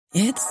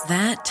It's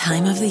that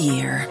time of the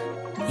year.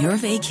 Your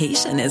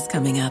vacation is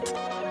coming up.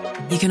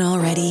 You can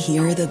already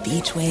hear the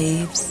beach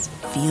waves,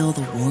 feel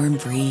the warm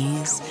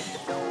breeze,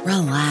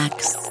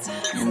 relax,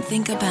 and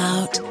think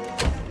about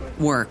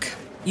work.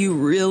 You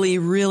really,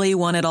 really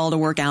want it all to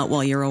work out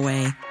while you're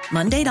away.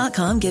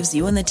 Monday.com gives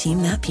you and the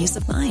team that peace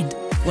of mind.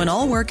 When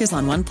all work is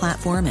on one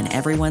platform and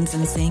everyone's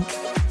in sync,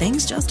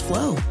 things just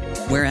flow.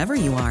 Wherever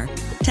you are,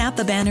 tap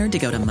the banner to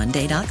go to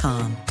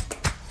Monday.com.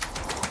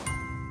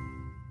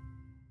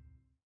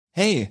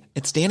 Hey,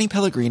 it's Danny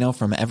Pellegrino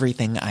from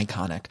Everything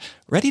Iconic.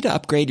 Ready to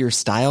upgrade your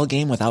style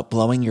game without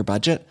blowing your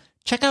budget?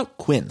 Check out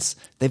Quince.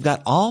 They've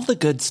got all the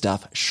good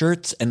stuff,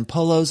 shirts and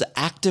polos,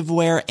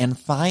 activewear, and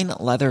fine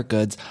leather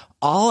goods,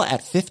 all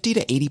at 50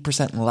 to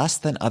 80% less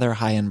than other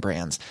high-end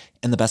brands.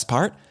 And the best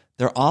part?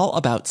 They're all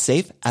about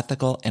safe,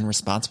 ethical, and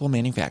responsible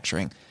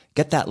manufacturing.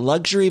 Get that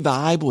luxury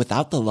vibe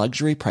without the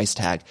luxury price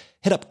tag.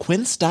 Hit up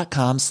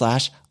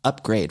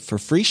quince.com/upgrade for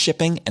free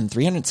shipping and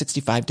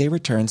 365-day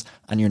returns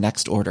on your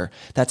next order.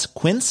 That's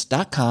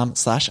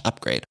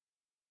quince.com/upgrade.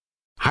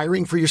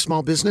 Hiring for your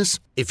small business?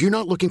 If you're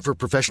not looking for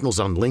professionals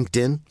on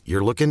LinkedIn,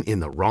 you're looking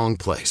in the wrong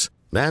place.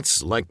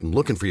 That's like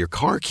looking for your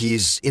car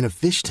keys in a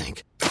fish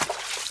tank.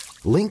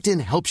 LinkedIn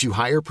helps you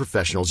hire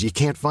professionals you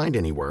can't find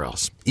anywhere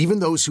else,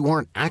 even those who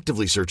aren't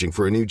actively searching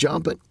for a new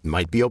job but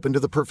might be open to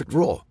the perfect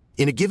role.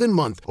 In a given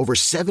month, over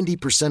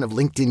 70% of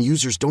LinkedIn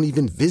users don't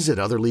even visit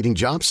other leading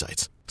job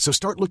sites. So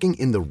start looking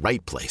in the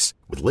right place.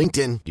 With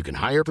LinkedIn, you can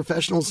hire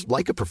professionals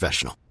like a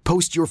professional.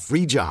 Post your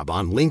free job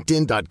on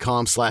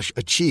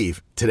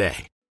linkedin.com/achieve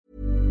today.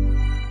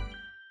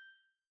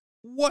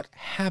 What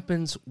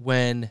happens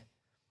when,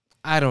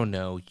 I don't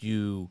know,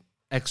 you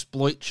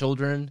exploit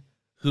children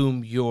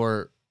whom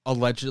you're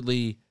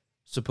allegedly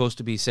supposed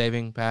to be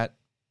saving, Pat?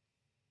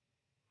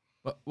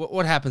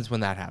 What happens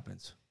when that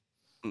happens?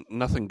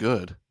 Nothing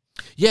good.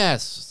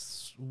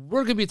 Yes,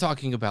 we're going to be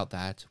talking about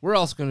that. We're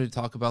also going to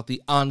talk about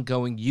the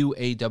ongoing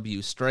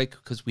UAW strike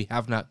because we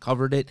have not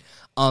covered it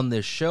on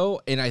this show.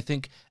 And I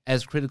think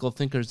as critical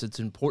thinkers, it's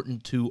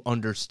important to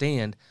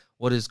understand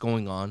what is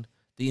going on,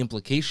 the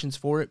implications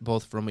for it,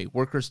 both from a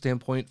worker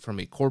standpoint, from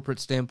a corporate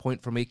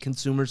standpoint, from a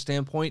consumer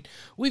standpoint.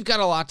 We've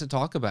got a lot to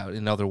talk about,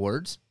 in other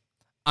words.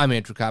 I'm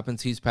Andrew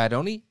Coppins, he's Pat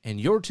Oney,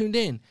 and you're tuned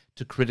in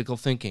to Critical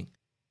Thinking.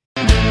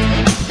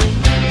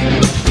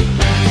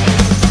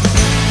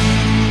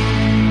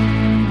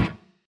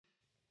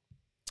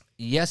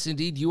 Yes,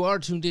 indeed, you are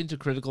tuned into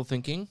Critical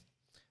Thinking.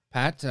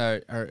 Pat,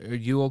 are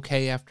you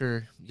okay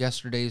after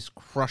yesterday's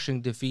crushing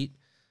defeat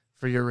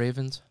for your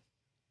Ravens?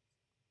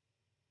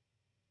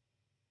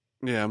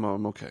 Yeah,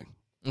 I'm okay.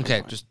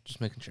 Okay, just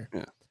making sure.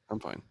 Yeah, I'm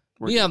fine.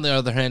 Me, on the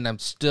other hand, I'm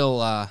still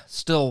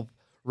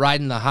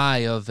riding the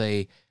high of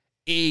a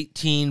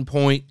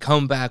 18-point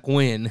comeback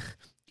win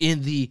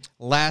in the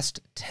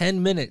last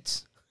 10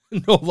 minutes,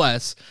 no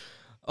less,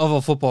 of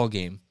a football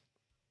game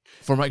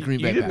for my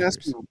Green Bay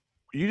Packers.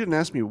 You didn't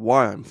ask me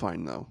why I'm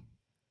fine, though.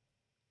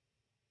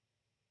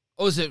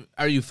 Oh,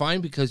 are you fine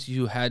because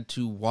you had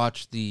to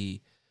watch the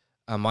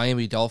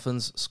Miami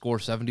Dolphins score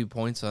 70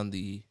 points on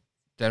the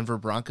Denver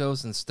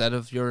Broncos instead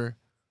of your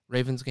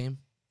Ravens game?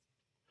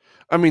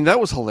 I mean, that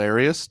was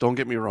hilarious. Don't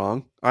get me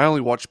wrong. I only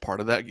watched part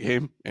of that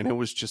game, and it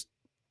was just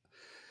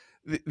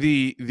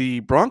the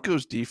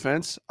Broncos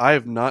defense. I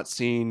have not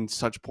seen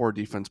such poor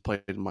defense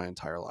played in my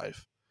entire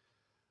life,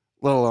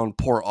 let alone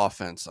poor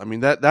offense. I mean,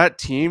 that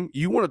team,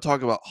 you want to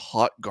talk about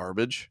hot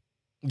garbage?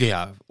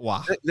 Yeah,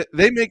 wow.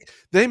 They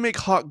make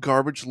hot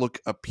garbage look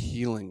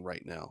appealing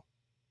right now.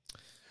 Yeah.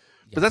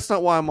 But that's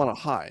not why I'm on a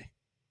high.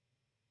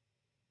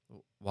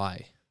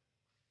 Why?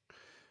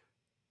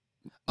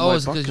 Oh,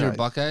 is it because you're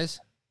Buckeyes?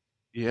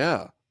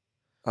 Yeah.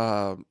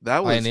 That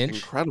was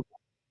incredible.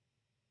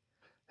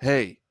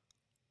 Hey,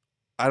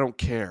 I don't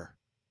care.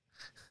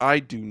 I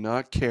do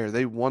not care.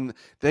 They won.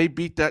 They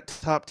beat that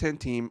top 10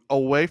 team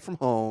away from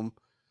home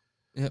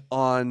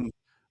on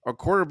a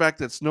quarterback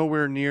that's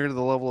nowhere near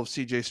the level of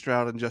C.J.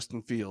 Stroud and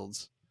Justin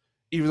Fields,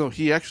 even though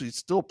he actually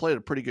still played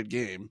a pretty good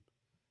game.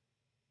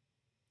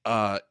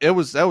 That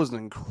was an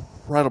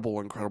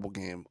incredible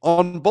game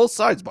on both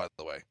sides, by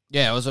the way.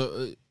 Yeah, it was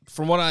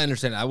from what I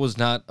understand, I was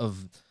not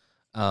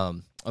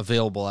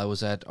available. I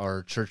was at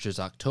our church's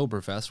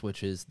Oktoberfest,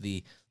 which is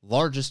the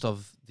largest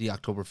of the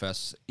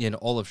Oktoberfests in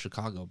all of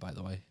Chicago, by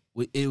the way.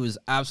 It was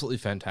absolutely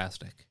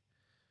fantastic.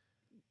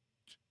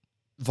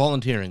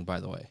 Volunteering, by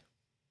the way.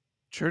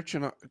 Church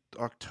and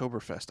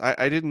Oktoberfest.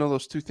 I didn't know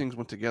those two things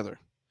went together.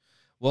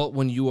 Well,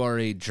 when you are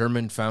a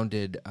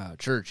German-founded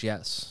church,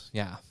 yes.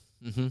 Yeah.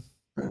 Mm-hmm.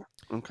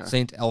 Okay.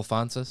 St.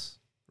 Alphonsus,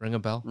 ring a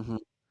bell? Mm-hmm.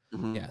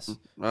 Mm-hmm. Yes.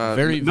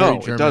 Very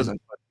German. It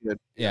doesn't. But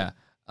yeah.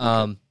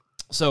 Okay.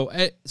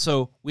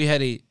 So we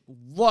had a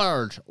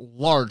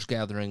large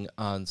gathering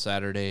on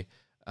Saturday.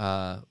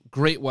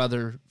 Great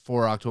weather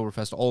for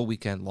Oktoberfest all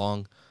weekend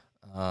long.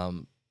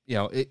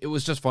 It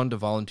was just fun to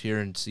volunteer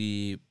and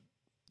see,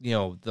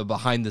 the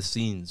behind the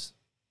scenes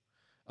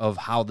of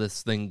how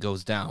this thing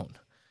goes down.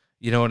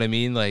 You know what I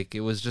mean? Like,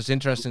 it was just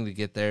interesting to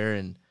get there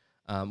and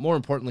more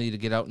importantly, to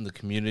get out in the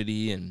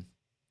community and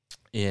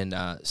and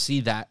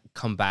see that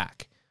come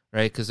back,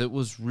 right? Because it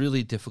was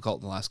really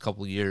difficult in the last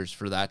couple of years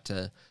for that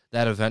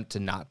event to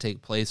not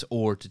take place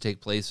or to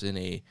take place in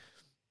a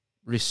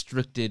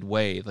restricted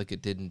way like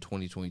it did in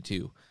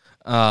 2022.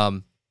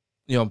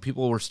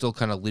 People were still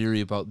kind of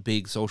leery about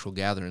big social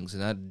gatherings,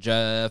 and that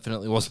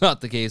definitely was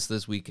not the case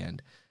this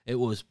weekend. It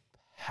was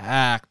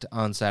packed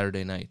on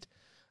Saturday night.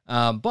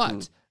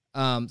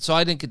 So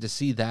I didn't get to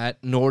see that,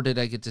 nor did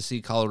I get to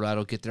see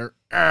Colorado get their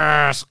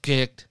ass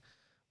kicked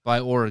by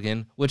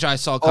Oregon, which I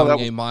saw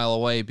coming a mile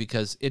away,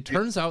 because it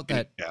turns out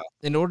that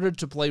in order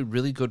to play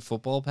really good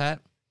football,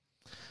 Pat,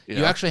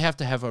 you actually have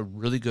to have a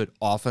really good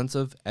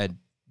offensive and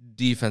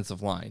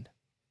defensive line.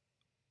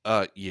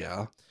 And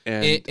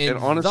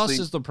honestly, thus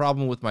is the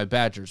problem with my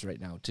Badgers right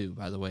now, too,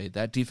 by the way.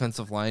 That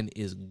defensive line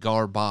is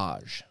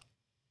garbage.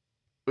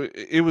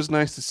 It was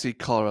nice to see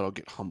Colorado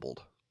get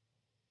humbled.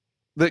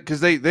 Because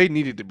they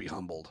needed to be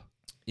humbled.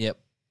 Yep.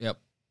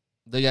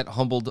 They got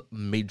humbled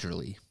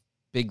majorly,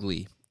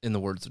 bigly, in the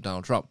words of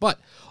Donald Trump. But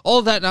all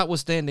of that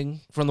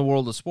notwithstanding, from the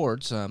world of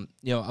sports,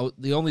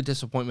 the only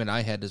disappointment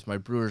I had is my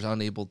Brewers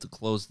unable to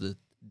close the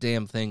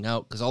damn thing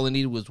out, because all they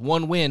needed was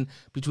one win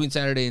between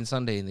Saturday and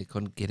Sunday, and they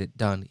couldn't get it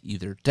done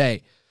either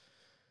day.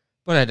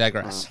 But I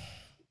digress.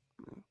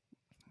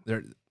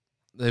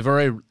 They've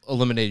already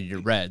eliminated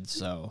your Reds,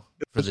 so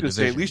for the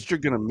division. At least you're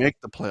going to make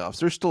the playoffs.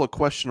 There's still a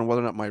question of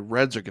whether or not my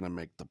Reds are going to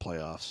make the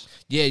playoffs.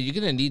 Yeah, you're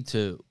going to need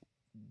to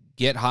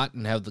get hot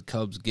and have the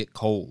Cubs get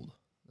cold.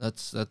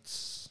 That's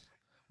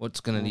what's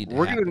going to need to happen.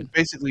 We're going to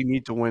basically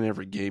need to win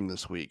every game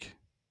this week.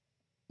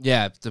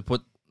 Yeah, to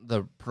put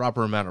the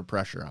proper amount of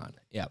pressure on.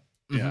 Yep.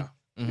 Yeah.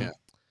 Mm-hmm. Yeah.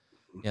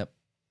 Yep.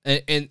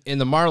 And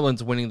the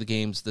Marlins winning the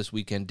games this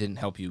weekend didn't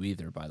help you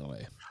either, by the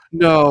way.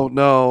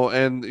 No,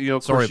 and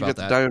of Sorry course you got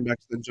the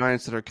Diamondbacks and the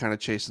Giants that are kind of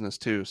chasing us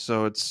too.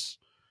 So it's,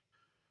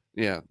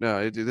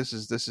 this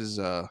is.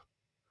 I'm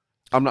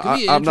not.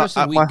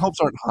 My hopes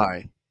aren't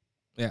high.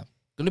 Yeah,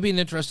 going to be an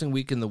interesting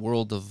week in the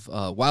world of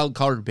wild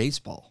card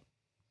baseball.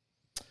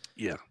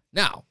 Yeah.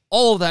 Now,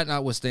 all of that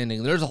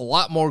notwithstanding, there's a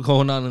lot more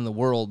going on in the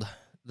world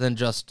than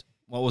just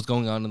what was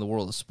going on in the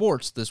world of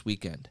sports this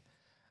weekend.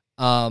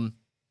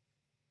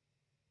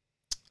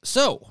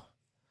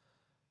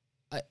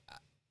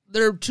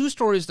 There are two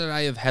stories that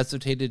I have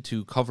hesitated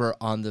to cover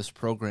on this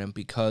program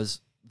because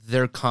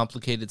they're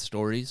complicated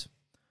stories,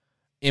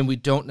 and we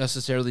don't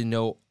necessarily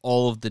know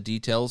all of the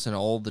details and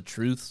all of the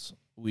truths.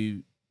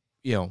 We've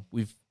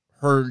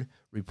heard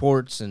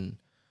reports and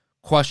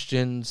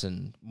questions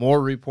and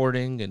more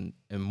reporting and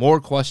more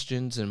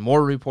questions and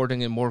more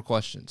reporting and more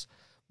questions.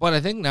 But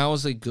I think now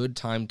is a good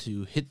time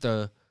to hit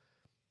the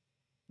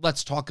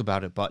let's talk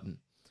about it button.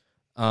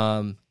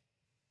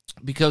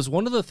 Because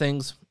one of the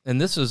things,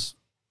 and this is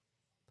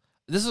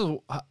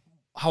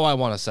how I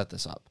want to set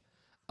this up.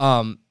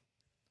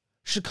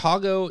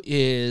 Chicago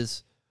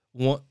is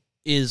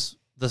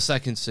the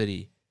second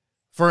city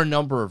for a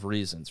number of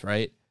reasons,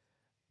 right?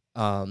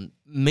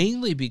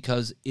 Mainly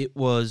because it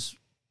was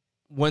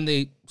when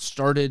they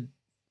started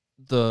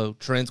the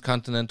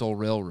Transcontinental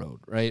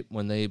Railroad, right?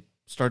 When they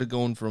started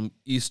going from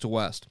east to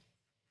west,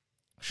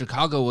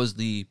 Chicago was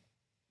the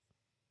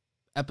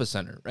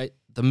epicenter, right?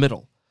 The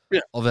middle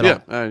of it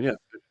all. Yeah,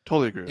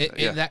 totally agree with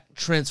that. That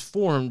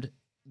transformed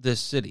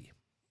this city.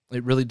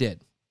 It really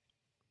did.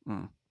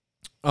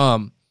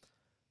 But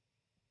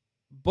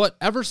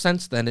ever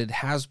since then, it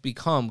has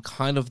become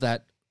kind of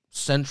that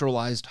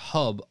centralized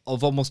hub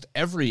of almost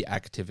every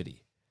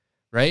activity,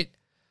 right?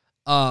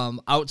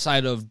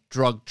 Outside of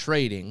drug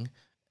trading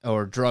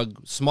or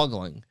drug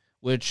smuggling,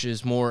 which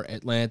is more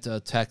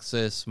Atlanta,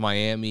 Texas,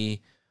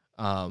 Miami,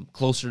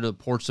 closer to the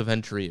ports of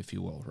entry, if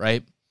you will,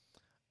 right?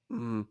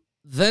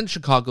 Then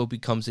Chicago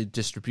becomes a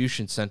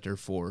distribution center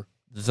for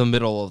the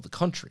middle of the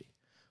country.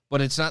 But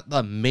it's not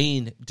the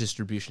main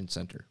distribution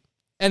center.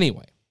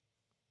 Anyway,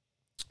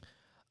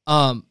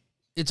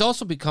 it's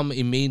also become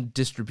a main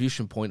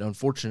distribution point,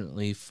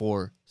 unfortunately,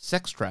 for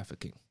sex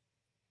trafficking.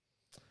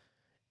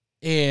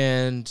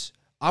 And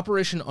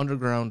Operation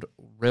Underground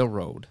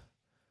Railroad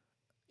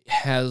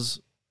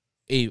has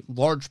a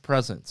large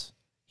presence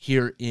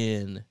here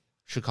in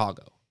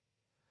Chicago.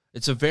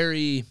 It's a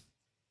very...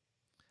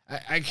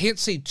 I can't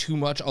say too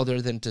much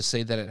other than to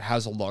say that it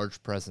has a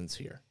large presence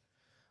here.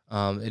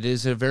 It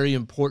is a very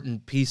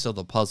important piece of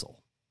the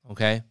puzzle,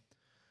 okay?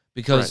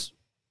 Because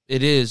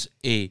it is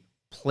a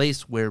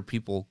place where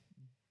people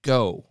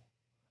go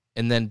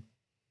and then,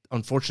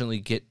 unfortunately,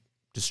 get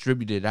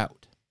distributed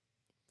out.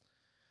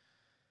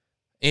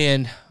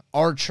 And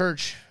our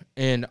church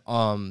and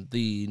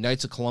the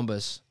Knights of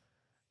Columbus,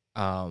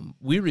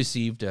 we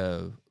received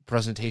a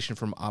presentation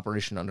from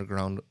Operation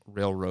Underground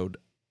Railroad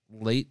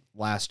late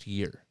last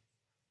year.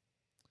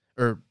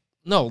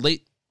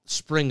 Late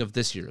spring of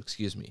this year,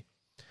 excuse me.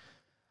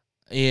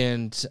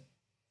 And,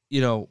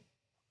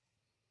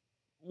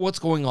 what's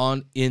going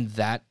on in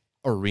that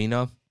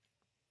arena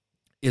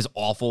is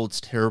awful.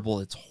 It's terrible.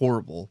 It's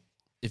horrible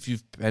if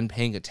you've been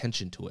paying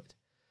attention to it.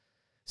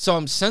 So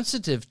I'm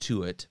sensitive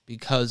to it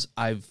because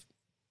I've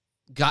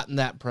gotten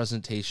that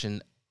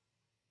presentation.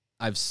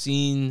 I've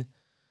seen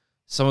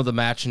some of the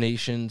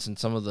machinations and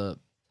some of the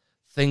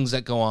things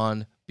that go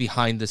on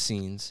behind the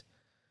scenes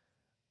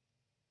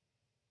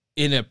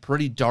in a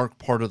pretty dark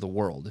part of the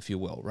world, if you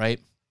will, right?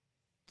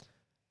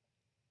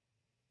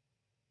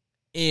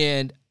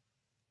 And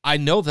I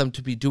know them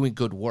to be doing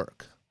good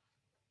work.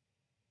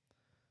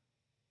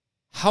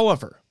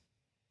 However,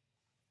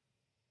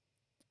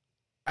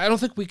 I don't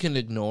think we can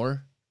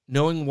ignore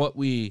knowing what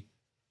we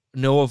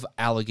know of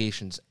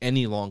allegations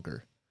any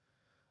longer.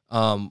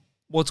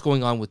 What's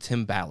going on with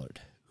Tim Ballard,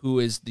 who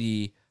is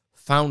the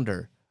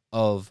founder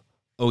of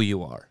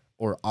OUR,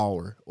 or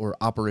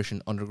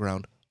Operation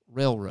Underground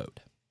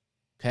Railroad.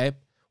 Okay?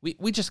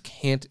 We just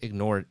can't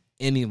ignore it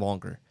any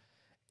longer.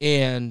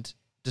 And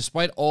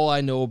despite all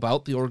I know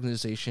about the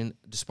organization,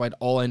 despite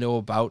all I know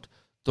about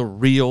the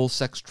real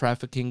sex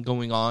trafficking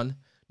going on,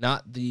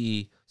 not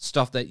the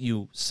stuff that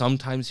you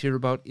sometimes hear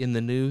about in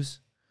the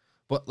news,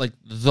 but like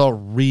the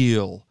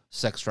real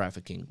sex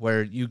trafficking,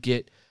 where you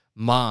get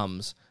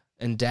moms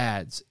and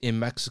dads in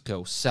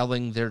Mexico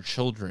selling their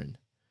children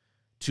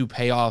to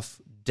pay off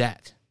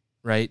debt,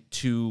 right,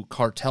 to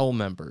cartel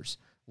members,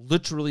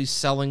 literally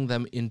selling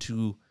them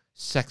into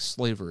sex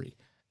slavery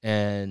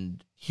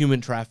and human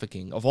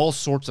trafficking of all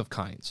sorts of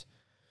kinds.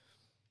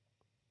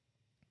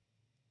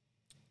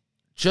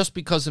 Just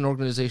because an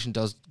organization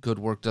does good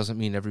work doesn't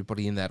mean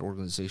everybody in that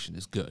organization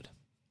is good.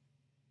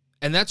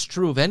 And that's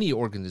true of any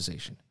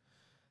organization.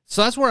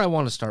 So that's where I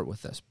want to start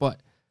with this. But,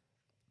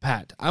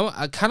 Pat,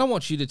 I kind of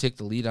want you to take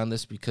the lead on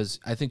this because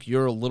I think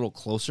you're a little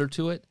closer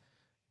to it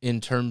in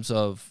terms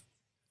of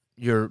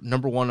you're,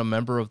 number one, a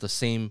member of the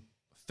same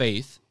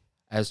faith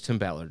as Tim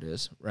Ballard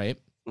is, right?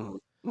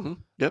 Mm-hmm. Mm-hmm.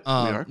 Yep, we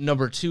are.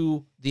 Number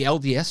two, the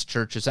LDS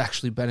Church has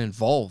actually been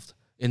involved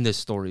in this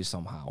story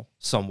somehow,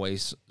 some way,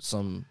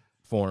 some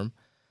form.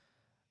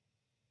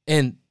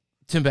 And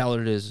Tim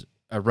Ballard is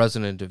a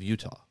resident of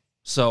Utah.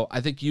 So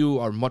I think you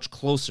are much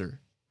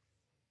closer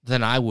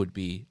than I would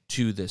be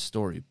to this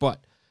story.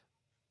 But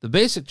the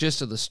basic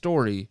gist of the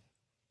story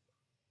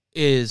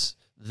is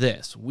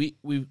this. We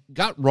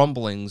got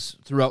rumblings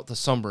throughout the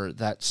summer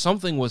that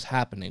something was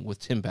happening with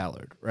Tim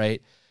Ballard,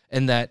 right?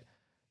 And that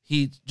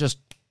he just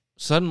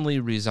suddenly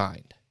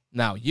resigned.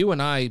 Now, you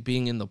and I,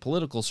 being in the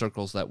political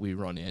circles that we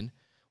run in,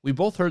 we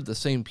both heard the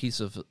same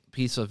piece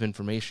of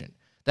information.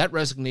 That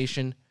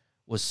resignation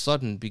was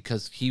sudden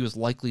because he was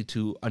likely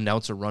to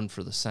announce a run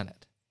for the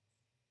Senate.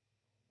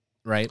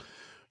 Right?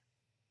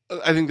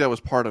 I think that was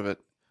part of it.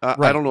 Right.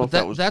 I don't know if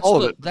that was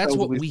all of it. That's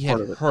what we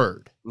had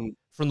heard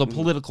from the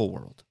political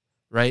world,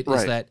 right?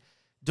 Is that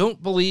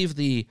don't believe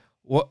the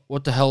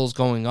what the hell is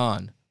going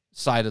on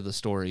side of the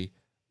story.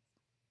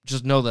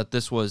 Just know that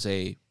this was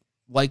a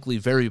likely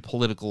very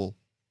political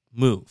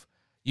move.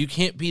 You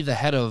can't be the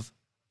head of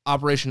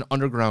Operation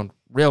Underground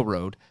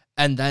Railroad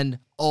and then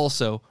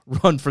also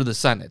run for the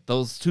Senate.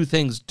 Those two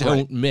things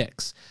don't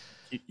mix.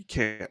 You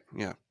can't,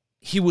 yeah.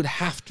 He would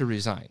have to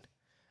resign.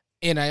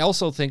 And I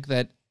also think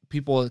that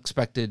people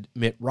expected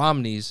Mitt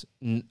Romney's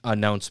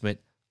announcement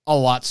a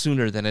lot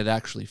sooner than it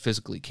actually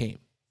physically came.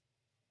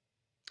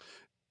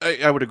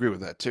 I would agree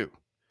with that, too.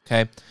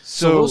 Okay.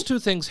 So those two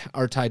things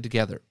are tied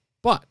together.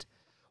 But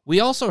we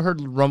also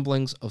heard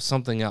rumblings of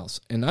something else,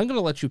 and I'm going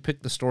to let you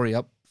pick the story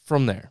up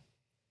from there.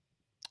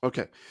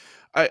 Okay.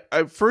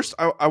 First,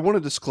 I want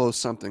to disclose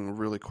something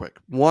really quick.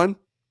 One,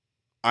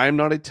 I'm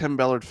not a Tim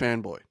Ballard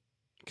fanboy.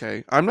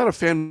 Okay. I'm not a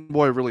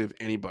fanboy really of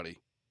anybody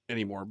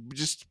anymore,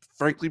 just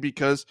frankly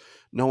because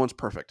no one's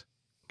perfect.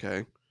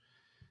 Okay.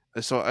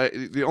 So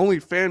the only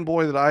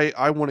fanboy that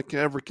I want to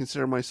ever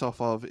consider myself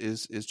of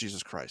is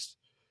Jesus Christ.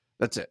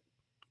 That's it.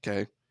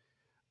 Okay.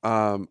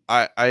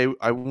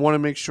 I want to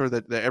make sure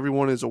that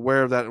everyone is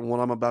aware of that and what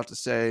I'm about to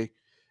say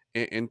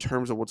in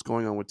terms of what's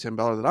going on with Tim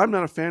Ballard, that I'm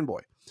not a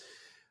fanboy.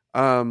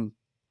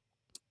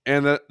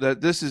 And that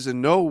this is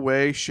in no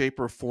way, shape,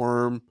 or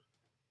form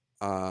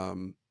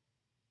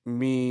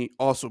me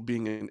also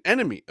being an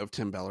enemy of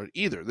Tim Ballard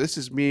either. This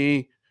is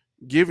me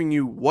giving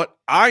you what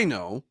I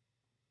know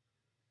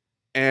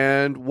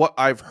and what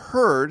I've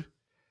heard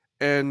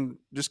and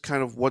just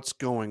kind of what's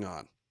going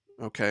on.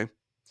 Okay.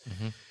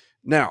 Mm-hmm.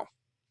 Now,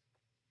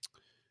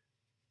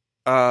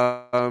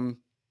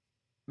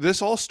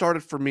 this all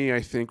started for me,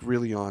 I think,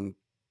 really on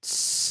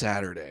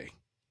Saturday.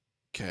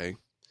 Okay.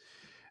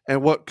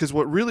 And what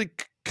really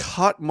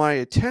caught my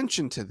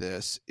attention to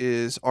this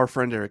is our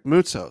friend Eric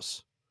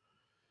Moutsos.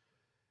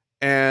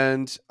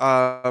 And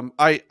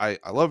I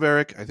love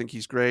Eric. I think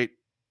he's great.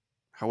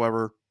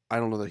 However, I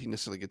don't know that he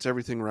necessarily gets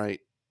everything right.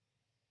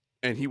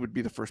 And he would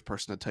be the first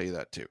person to tell you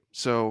that too.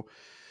 So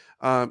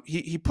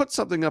he put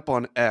something up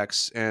on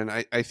X, and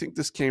I think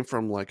this came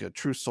from like a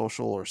True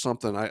Social or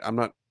something. I'm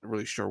not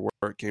really sure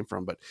where it came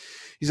from, but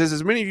he says,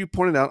 as many of you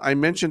pointed out, I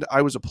mentioned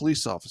I was a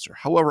police officer.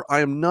 However,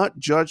 I am not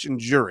judge and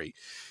jury.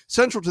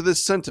 Central to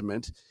this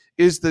sentiment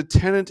is the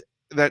tenet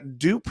that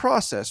due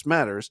process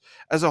matters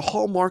as a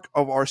hallmark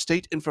of our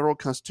state and federal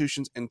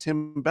constitutions, and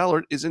Tim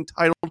Ballard is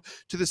entitled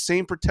to the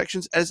same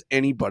protections as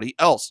anybody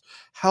else.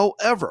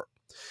 However,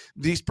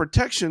 these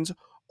protections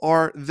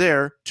are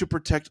there to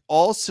protect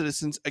all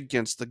citizens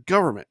against the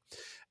government.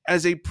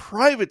 As a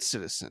private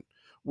citizen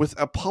with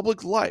a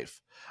public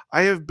life,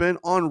 I have been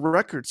on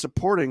record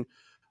supporting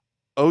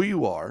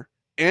OUR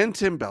and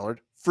Tim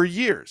Ballard for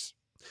years.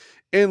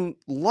 In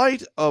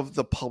light of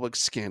the public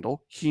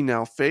scandal he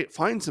now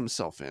finds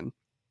himself in,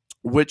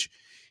 which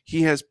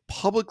he has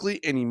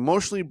publicly and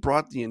emotionally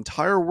brought the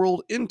entire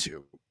world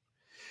into,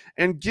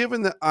 and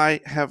given that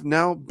I have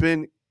now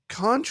been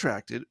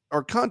contacted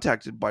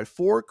by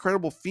 4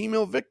 credible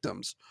female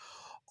victims,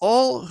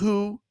 all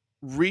who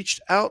reached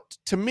out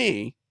to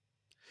me,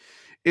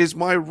 is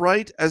my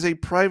right as a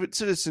private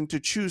citizen to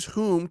choose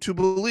whom to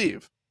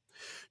believe,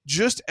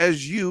 just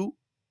as you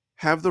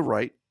have the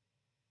right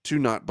to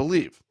not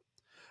believe.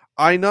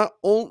 I not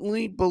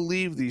only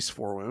believe these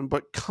 4 women,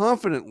 but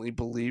confidently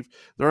believe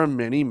there are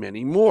many,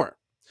 many more.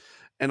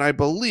 And I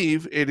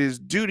believe it is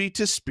duty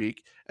to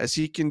speak as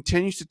he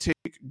continues to take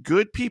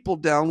good people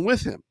down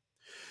with him.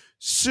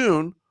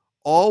 Soon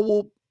all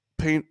will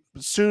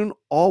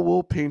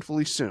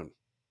painfully soon.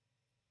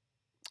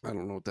 I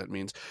don't know what that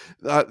means.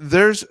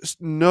 There's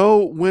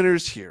no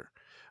winners here.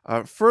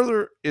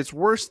 Further, it's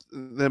worse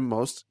than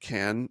most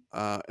can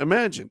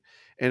imagine,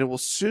 and it will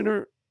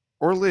sooner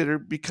or later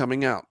be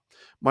coming out.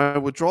 My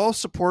withdrawal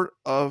support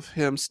of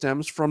him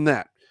stems from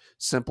that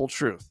simple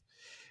truth.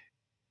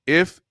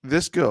 If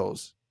this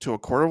goes to a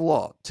court of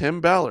law,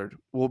 Tim Ballard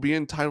will be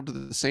entitled to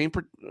the same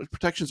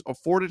protections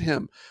afforded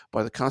him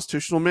by the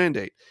constitutional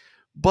mandate.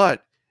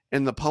 But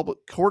in the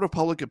court of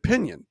public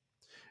opinion,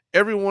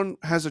 everyone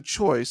has a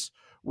choice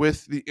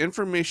with the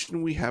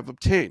information we have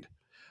obtained.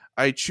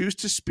 I choose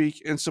to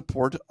speak in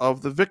support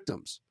of the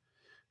victims.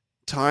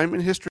 Time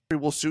and history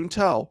will soon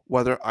tell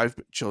whether I've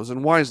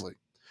chosen wisely.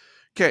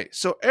 Okay,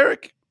 so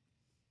Eric,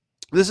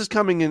 this is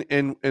coming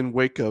in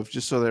wake of,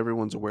 just so that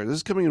everyone's aware, this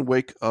is coming in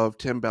wake of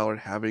Tim Ballard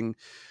having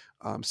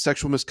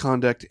sexual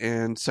misconduct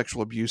and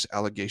sexual abuse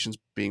allegations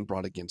being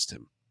brought against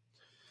him.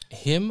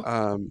 Him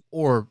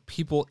or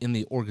people in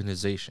the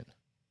organization?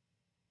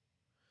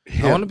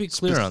 I want to be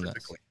clear on this.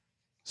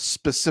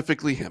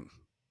 Specifically him.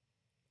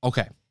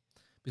 Okay.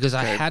 Because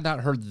I had not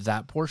heard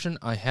that portion.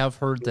 I have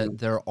heard that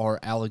there are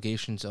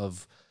allegations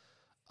of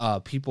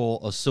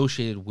people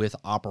associated with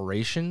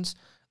operations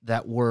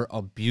that were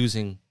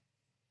abusing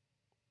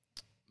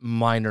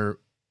minor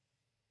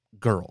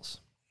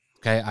girls.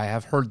 Okay, I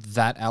have heard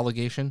that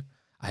allegation.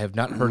 I have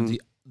not heard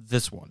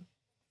this one.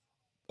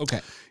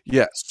 Okay.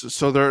 Yes,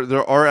 so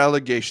there are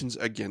allegations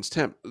against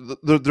him.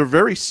 They're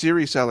very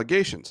serious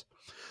allegations.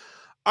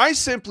 I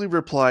simply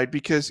replied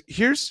because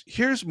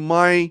here's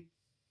my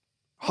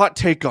hot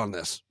take on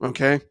this,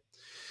 okay?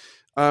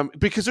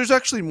 Because there's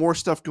actually more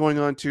stuff going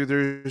on too.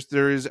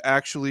 There is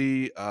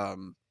actually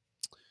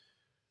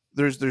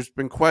there's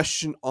been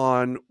question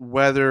on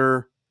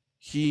whether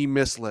he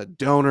misled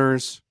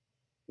donors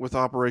with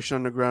Operation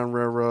Underground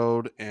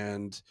Railroad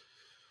and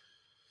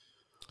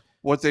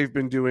what they've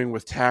been doing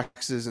with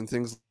taxes and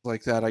things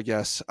like that. I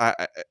guess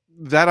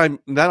I'm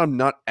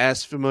not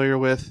as familiar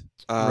with.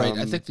 Right.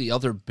 I think the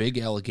other big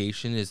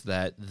allegation is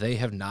that they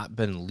have not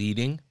been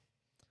leading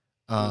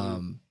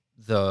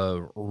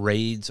the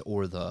raids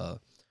or the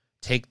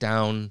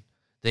takedown.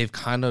 They've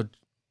kind of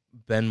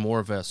been more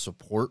of a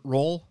support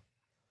role.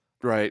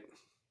 Right.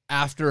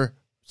 After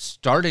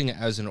starting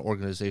as an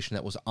organization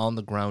that was on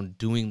the ground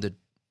doing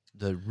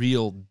the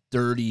real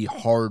dirty,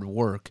 hard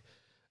work,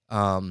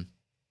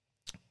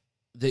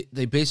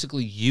 they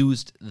basically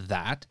used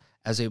that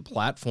as a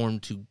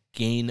platform to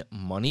gain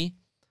money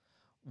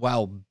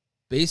while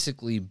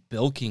basically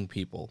bilking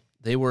people.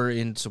 They were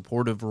in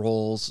supportive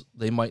roles.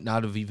 They might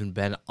not have even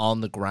been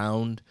on the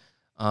ground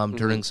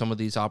during some of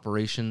these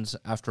operations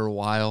after a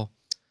while.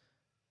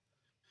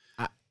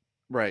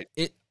 Right.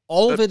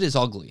 All of it is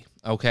ugly,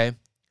 okay?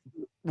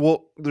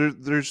 Well,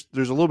 there's a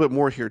little bit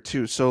more here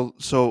too. So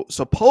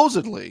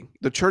supposedly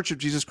the Church of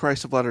Jesus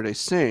Christ of Latter-day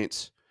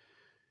Saints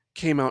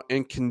came out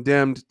and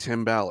condemned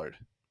Tim Ballard.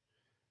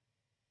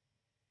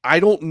 I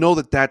don't know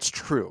that that's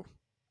true.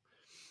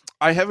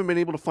 I haven't been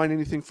able to find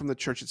anything from the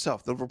church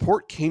itself. The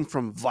report came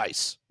from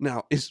Vice.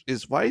 Now,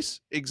 is Vice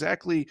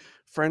exactly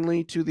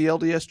friendly to the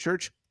LDS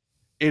Church?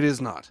 It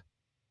is not.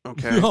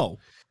 Okay. No.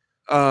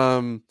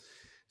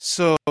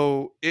 So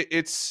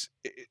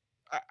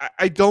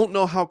I don't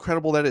know how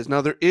credible that is.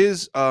 Now, there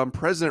is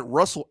President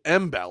Russell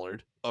M.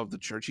 Ballard of the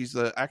church. He's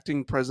the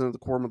acting president of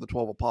the Quorum of the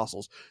 12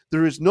 Apostles.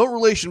 There is no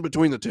relation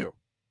between the two.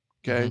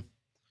 Okay.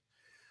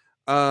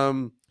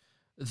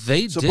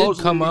 They did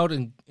come out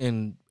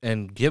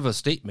and give a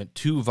statement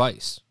to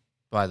Vice,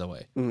 by the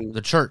way.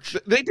 The church.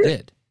 They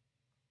did.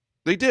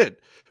 They did.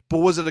 But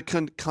was it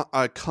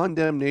a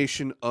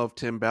condemnation of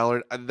Tim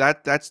Ballard?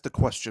 That's the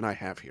question I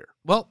have here.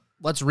 Well,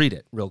 let's read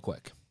it real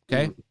quick.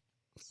 Okay.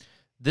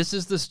 This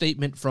is the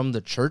statement from the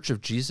Church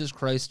of Jesus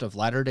Christ of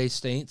Latter-day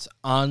Saints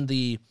on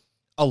the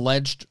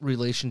alleged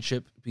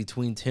relationship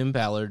between Tim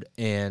Ballard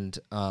and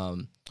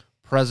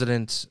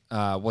President,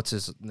 what's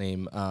his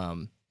name?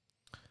 M.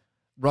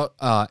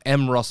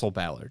 Russell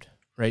Ballard,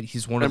 right?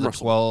 He's one of the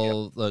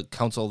 12, the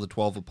Council of the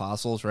 12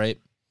 Apostles, right?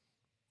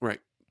 Right.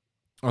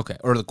 Okay.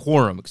 Or the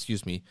Quorum,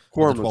 excuse me.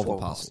 Quorum of the 12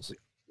 Apostles.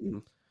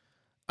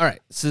 All right.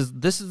 So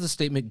this is the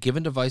statement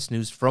given to Vice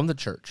News from the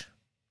church.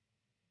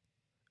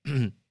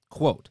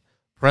 Quote,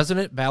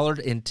 President Ballard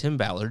and Tim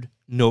Ballard,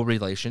 no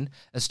relation,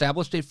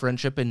 established a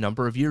friendship a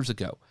number of years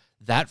ago.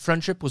 That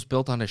friendship was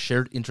built on a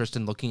shared interest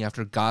in looking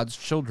after God's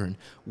children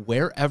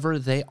wherever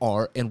they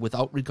are and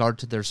without regard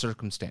to their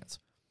circumstance.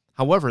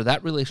 However,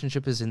 that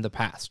relationship is in the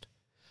past.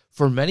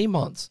 For many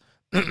months,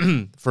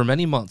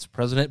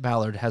 President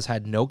Ballard has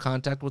had no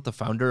contact with the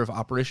founder of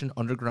Operation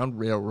Underground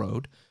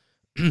Railroad.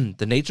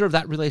 The nature of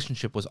that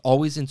relationship was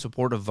always in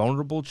support of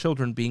vulnerable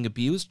children being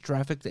abused,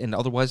 trafficked, and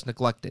otherwise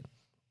neglected.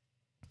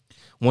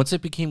 Once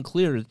it became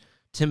clear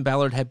Tim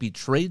Ballard had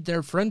betrayed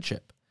their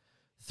friendship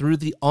through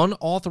the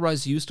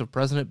unauthorized use of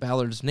President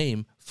Ballard's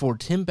name for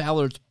Tim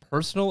Ballard's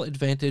personal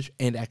advantage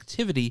and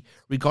activity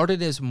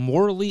regarded as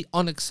morally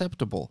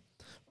unacceptable,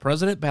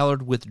 President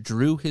Ballard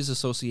withdrew his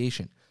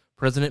association.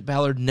 President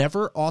Ballard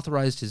never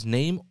authorized his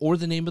name or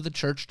the name of the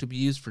church to be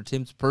used for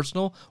Tim's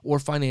personal or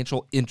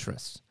financial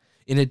interests.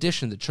 In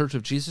addition, the Church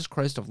of Jesus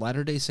Christ of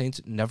Latter-day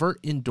Saints never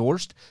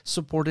endorsed,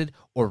 supported,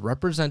 or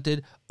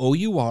represented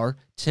OUR,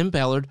 Tim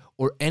Ballard,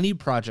 or any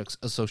projects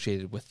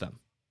associated with them.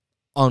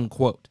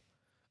 Unquote.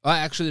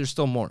 Actually, there's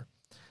still more.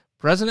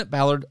 President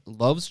Ballard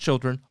loves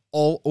children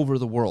all over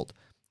the world.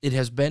 It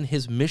has been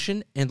his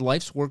mission and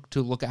life's work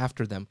to look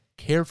after them,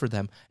 care for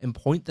them, and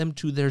point them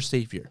to their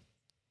Savior.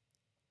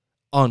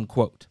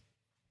 Unquote.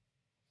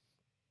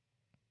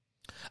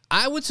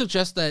 I would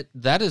suggest that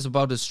that is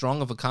about as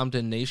strong of a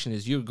condemnation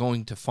as you're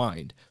going to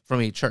find from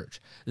a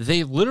church.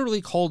 They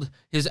literally called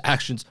his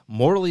actions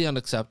morally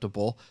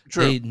unacceptable.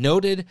 True. They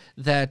noted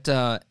that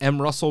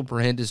M. Russell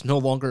Brand is no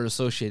longer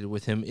associated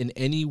with him in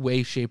any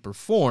way, shape, or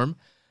form.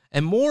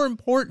 And more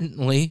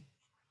importantly,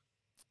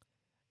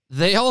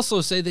 they also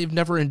say they've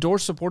never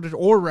endorsed, supported,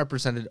 or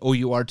represented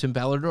OUR, Tim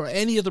Ballard, or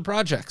any of the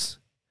projects.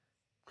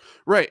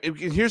 Right. And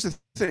here's the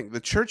thing.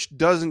 The church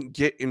doesn't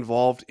get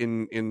involved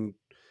in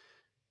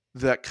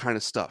that kind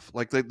of stuff.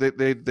 Like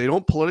they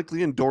don't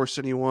politically endorse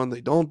anyone.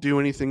 They don't do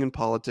anything in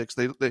politics.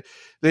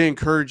 They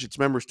encourage its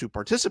members to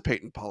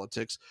participate in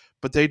politics,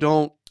 but they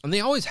don't. And they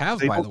always have,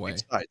 by the way,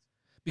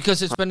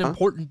 because it's been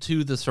important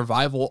to the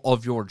survival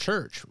of your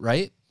church,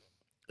 right?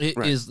 It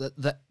right. Is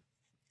that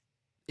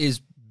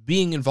is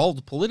being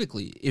involved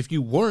politically. If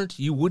you weren't,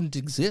 you wouldn't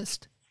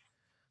exist,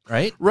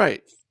 right?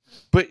 Right.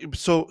 But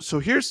so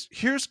here's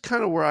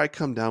kind of where I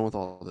come down with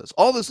all this.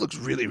 All this looks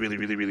really, really,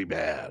 really, really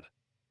bad.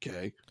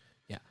 Okay.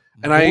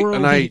 And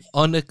I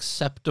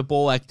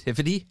unacceptable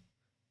activity.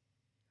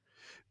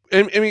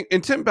 And I mean,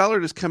 and Tim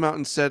Ballard has come out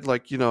and said,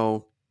 like, you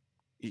know,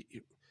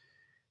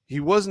 he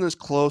wasn't as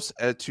close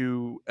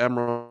to M.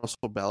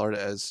 Russell Ballard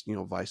as, you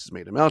know, Vice has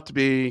made him out to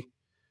be.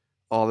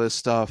 All this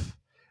stuff,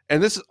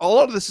 and a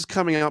lot of this is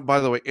coming out,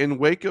 by the way, in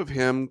wake of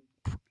him,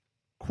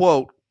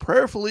 quote,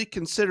 prayerfully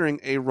considering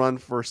a run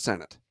for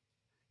Senate.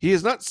 He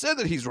has not said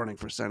that he's running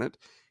for Senate.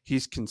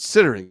 He's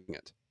considering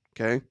it.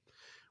 Okay.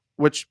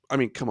 Which, I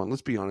mean, come on,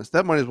 let's be honest.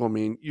 That might as well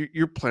mean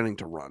you're planning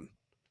to run.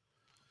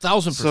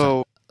 1,000%.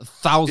 So,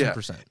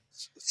 1,000%.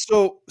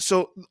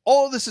 So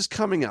all of this is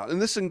coming out, and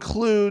this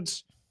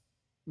includes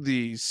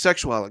the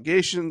sexual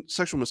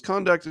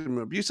misconduct and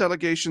abuse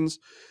allegations.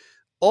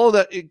 All of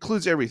that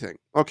includes everything.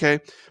 Okay.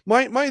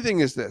 My thing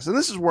is this, and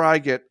this is where I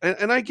get,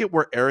 and I get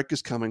where Eric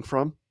is coming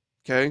from.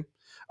 Okay.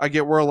 I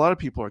get where a lot of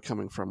people are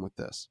coming from with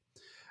this.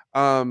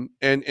 And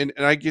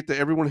I get that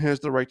everyone has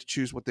the right to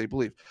choose what they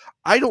believe.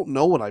 I don't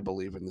know what I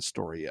believe in this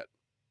story yet,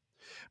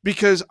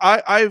 because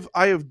I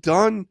have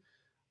done,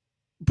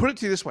 put it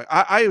to you this way.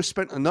 I have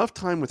spent enough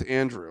time with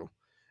Andrew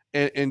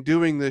and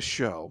doing this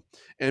show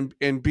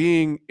and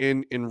being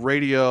in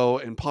radio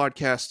and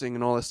podcasting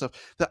and all that stuff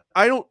that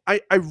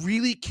I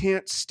really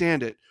can't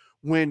stand it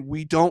when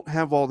we don't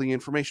have all the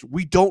information.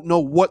 We don't know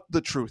what the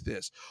truth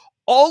is.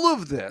 All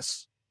of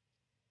this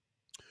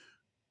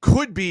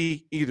could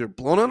be either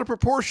blown out of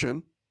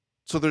proportion,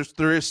 so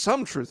there is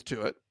some truth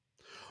to it,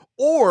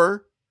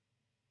 or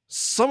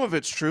some of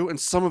it's true and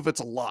some of it's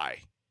a lie,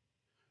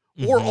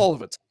 or all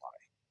of it's a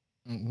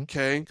lie. Mm-hmm.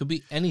 Okay, it could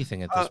be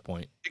anything at this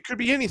point. It could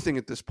be anything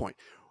at this point.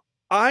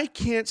 I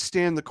can't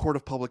stand the court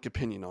of public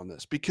opinion on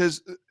this,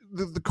 because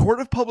the court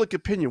of public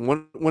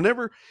opinion,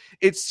 whenever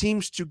it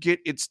seems to get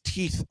its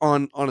teeth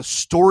on a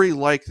story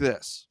like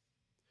this,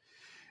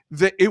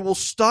 that it will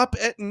stop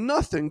at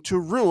nothing to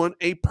ruin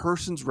a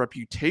person's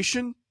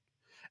reputation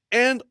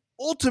and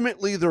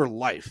ultimately their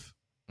life.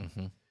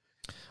 Mm-hmm.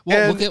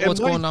 Well, look at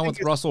what's going on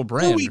with Russell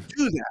Brand. Before we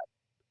do that,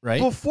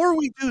 right? Before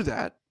we do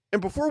that,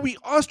 and before we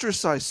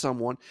ostracize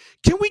someone,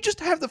 can we just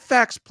have the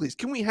facts, please?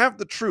 Can we have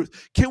the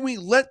truth? Can we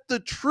let the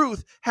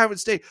truth have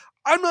its day?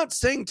 I'm not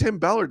saying Tim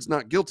Ballard's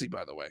not guilty,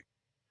 by the way.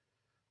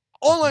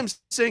 All I'm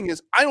saying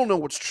is I don't know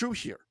what's true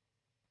here.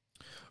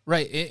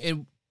 Right.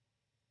 And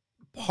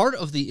part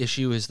of the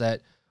issue is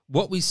that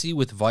what we see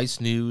with Vice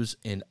News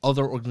and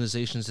other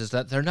organizations is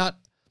that they're not,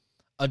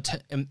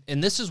 and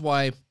this is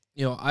why,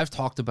 you know, I've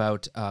talked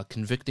about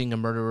convicting a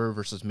murderer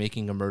versus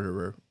making a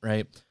murderer,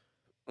 right?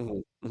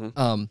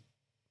 Mm-hmm.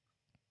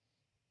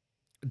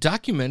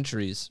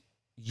 Documentaries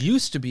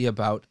used to be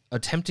about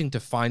attempting to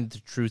find the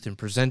truth and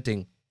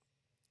presenting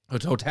a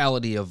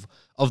totality of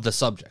the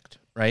subject,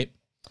 right?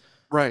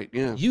 Right,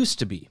 yeah. Used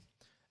to be.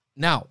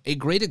 Now, a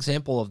great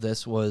example of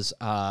this was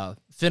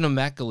Finn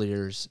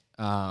McAleer's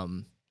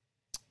it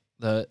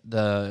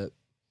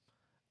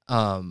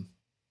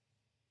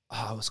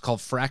was called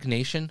Frack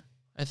Nation,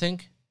 I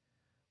think,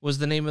 was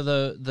the name of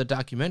the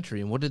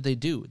documentary. And what did they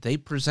do? They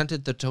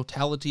presented the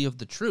totality of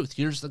the truth.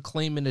 Here's the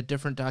claim in a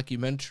different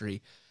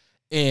documentary,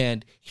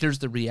 and here's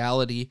the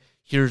reality.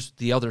 Here's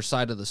the other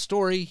side of the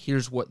story.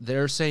 Here's what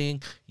they're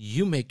saying.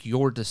 You make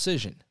your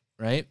decision,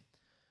 right?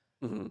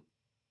 Mm-hmm.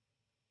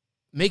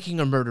 Making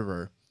a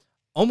Murderer.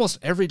 Almost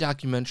every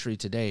documentary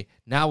today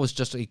now is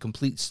just a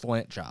complete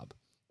slant job.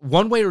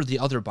 One way or the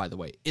other, by the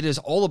way. It is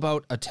all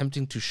about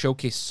attempting to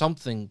showcase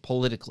something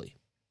politically,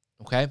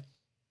 okay?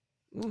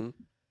 Mm-hmm.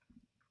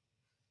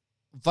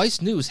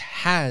 Vice News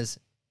has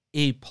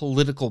a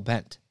political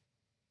bent.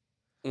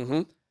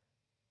 Mm-hmm.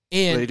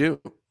 And they do.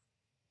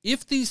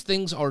 If these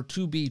things are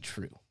to be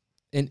true,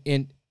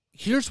 and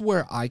here's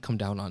where I come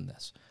down on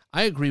this.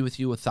 I agree with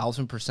you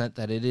 1,000%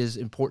 that it is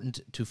important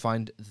to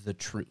find the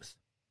truth.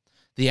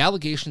 The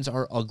allegations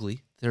are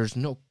ugly. There's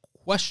no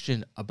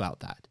question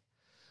about that.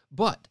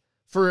 But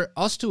for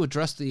us to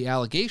address the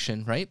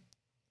allegation, right,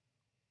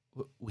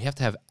 we have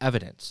to have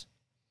evidence.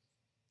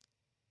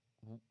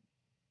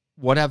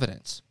 What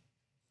evidence?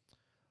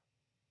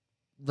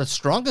 The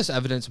strongest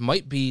evidence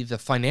might be the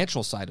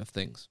financial side of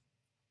things,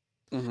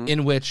 mm-hmm.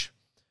 in which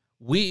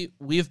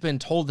we've been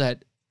told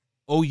that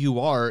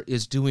OUR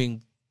is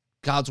doing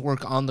God's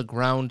work on the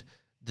ground,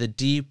 the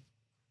deep,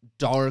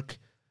 dark,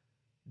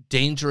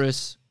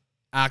 dangerous,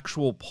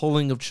 actual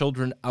pulling of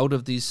children out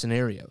of these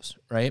scenarios,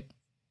 right?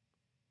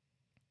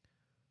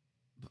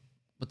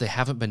 But they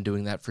haven't been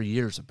doing that for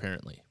years,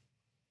 apparently.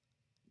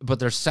 But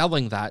they're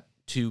selling that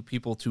to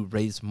people to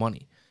raise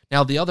money.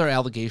 Now, the other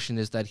allegation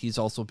is that he's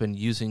also been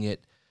using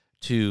it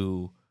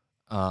to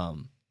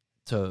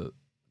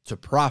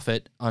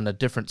profit on a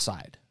different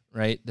side,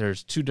 right?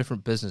 There's two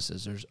different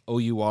businesses. There's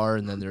OUR,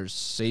 and then there's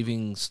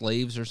Saving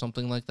Slaves or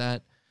something like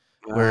that.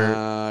 Where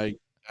I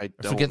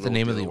forget the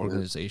name of the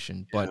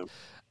organization,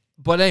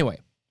 but anyway,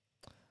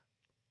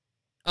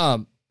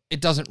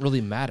 it doesn't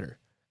really matter.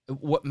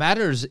 What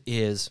matters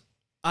is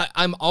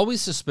I'm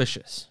always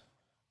suspicious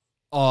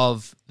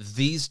of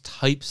these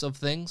types of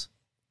things,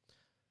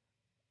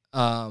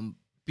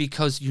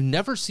 because you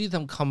never see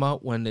them come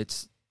out when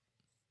it's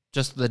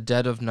just the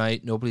dead of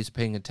night, nobody's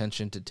paying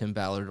attention to Tim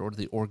Ballard or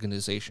the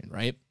organization,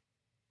 right?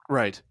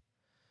 Right.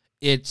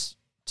 It's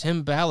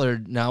Tim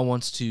Ballard now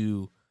wants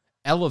to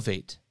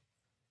elevate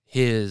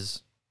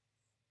his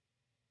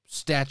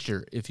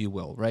stature, if you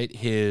will, right?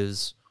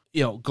 His,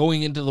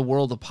 going into the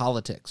world of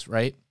politics,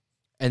 right?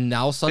 And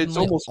now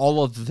suddenly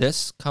all of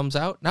this comes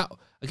out. Now,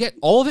 again,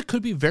 all of it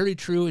could be very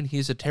true, and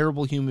he's a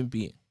terrible human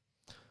being.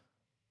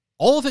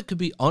 All of it could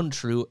be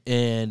untrue,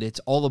 and it's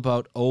all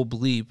about, oh,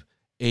 bleep,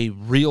 a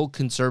real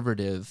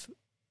conservative,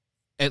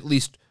 at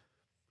least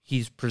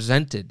he's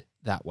presented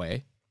that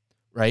way,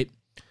 right?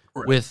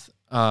 With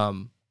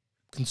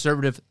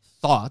conservative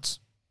thoughts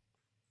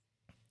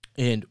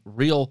and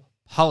real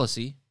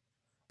policy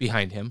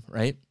behind him,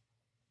 right?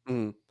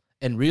 Mm.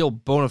 And real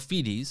bona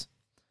fides,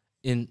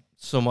 in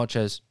so much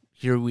as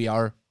here we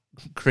are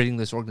creating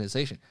this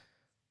organization.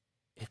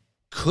 It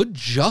could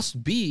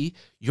just be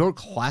your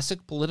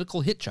classic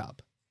political hit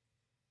job.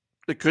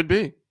 It could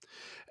be.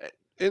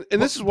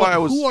 And this is why I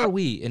was... Who are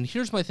we? And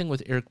here's my thing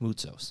with Eric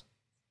Moutsos.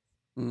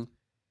 Mm.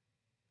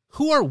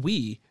 Who are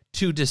we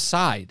to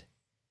decide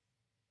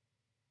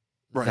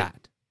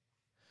that?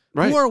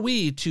 Right. Who are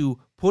we to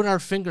put our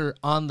finger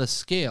on the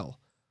scale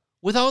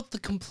without the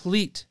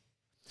complete...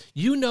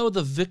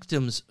 the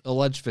victims,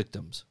 alleged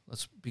victims.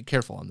 Let's be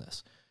careful on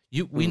this.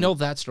 We know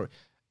that story.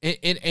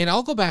 And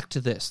I'll go back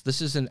to this.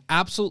 This is an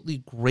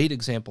absolutely great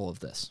example of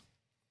this.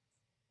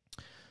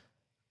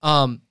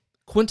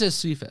 Quintez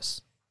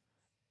Cephas,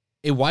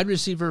 a wide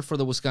receiver for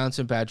the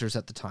Wisconsin Badgers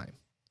at the time,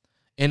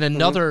 and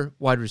another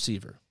wide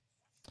receiver.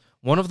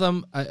 One of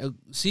them,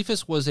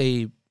 Cephas was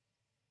either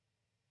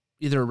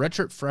a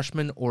redshirt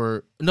freshman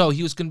or no,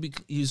 he was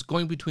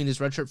going between his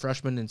redshirt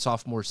freshman and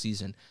sophomore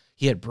season.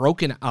 He had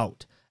broken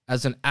out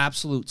as an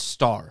absolute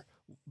star,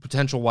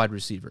 potential wide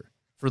receiver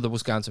for the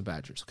Wisconsin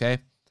Badgers. Okay,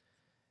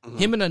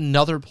 him and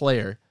another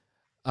player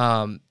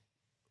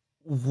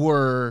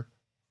were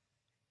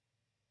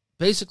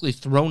basically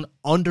thrown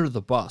under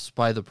the bus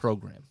by the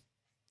program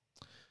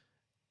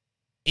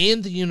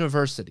and the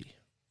university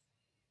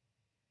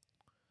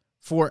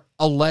for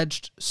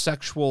alleged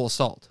sexual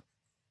assault.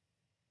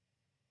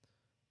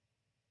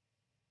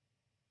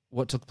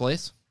 What took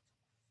place?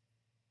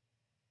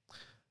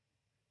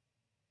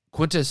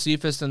 Quintez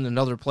Cephas and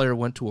another player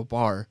went to a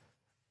bar.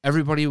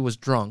 Everybody was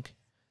drunk.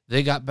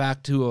 They got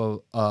back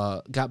to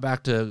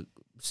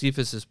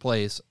Cephas's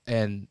place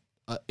and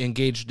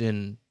engaged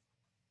in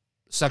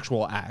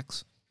sexual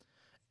acts.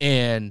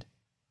 And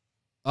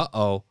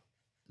the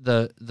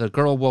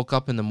girl woke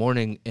up in the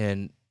morning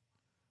and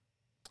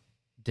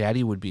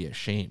Daddy would be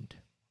ashamed.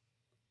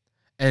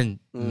 And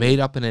made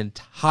up an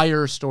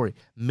entire story.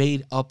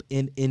 Made up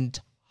an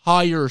entire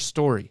entire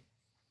story.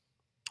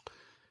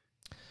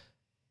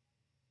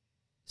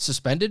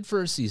 Suspended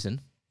for a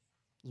season,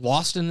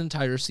 lost an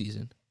entire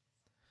season,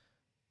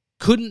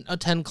 couldn't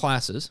attend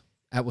classes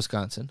at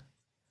Wisconsin.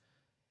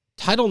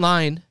 Title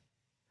IX,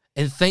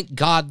 and thank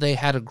God they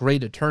had a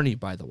great attorney,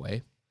 by the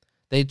way.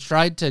 They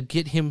tried to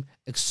get him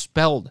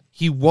expelled.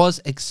 He was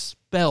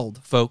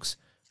expelled, folks,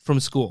 from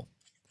school.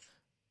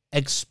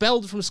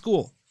 Expelled from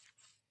school.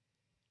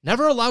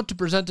 Never allowed to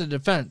present a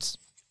defense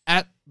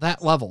at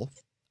that level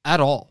at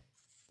all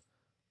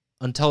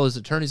until his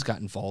attorneys got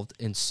involved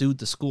and sued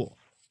the school.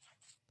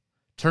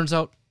 Turns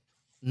out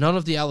none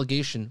of the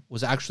allegation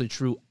was actually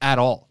true at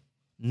all.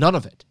 None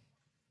of it.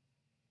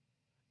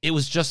 It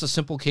was just a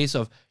simple case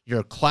of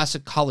your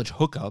classic college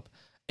hookup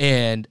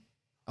and,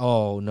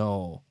 oh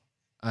no,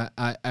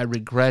 I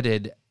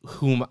regretted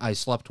whom I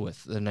slept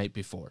with the night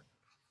before.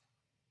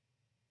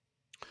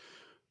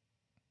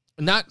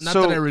 Not that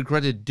I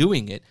regretted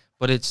doing it,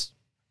 but it's,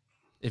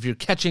 if you're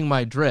catching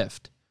my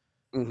drift,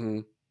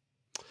 the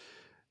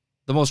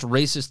most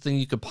racist thing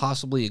you could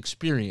possibly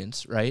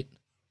experience, right?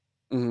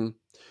 Mm-hmm.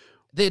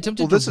 They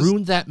attempted to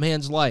ruin that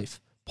man's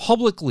life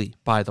publicly,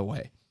 by the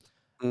way.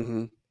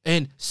 Mm-hmm.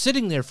 And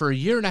sitting there for a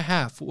year and a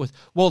half with,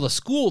 well, the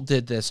school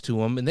did this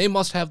to him, and they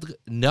must have...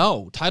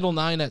 No, Title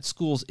IX at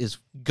schools is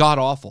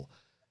god-awful.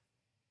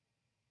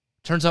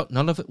 Turns out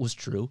none of it was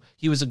true.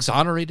 He was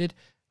exonerated,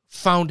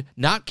 found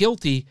not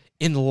guilty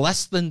in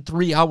less than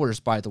 3 hours,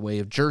 by the way,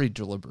 of jury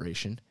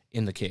deliberation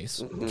in the case.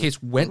 The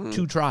case went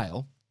to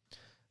trial.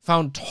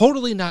 Found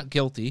totally not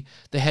guilty.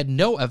 They had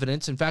no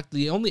evidence. In fact,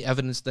 the only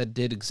evidence that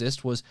did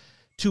exist was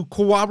to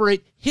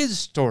corroborate his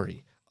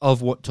story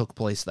of what took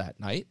place that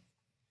night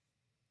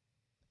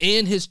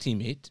and his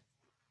teammate.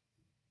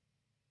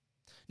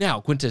 Now,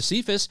 Quintus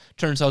Cephas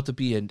turns out to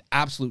be an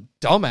absolute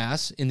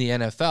dumbass in the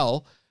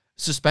NFL,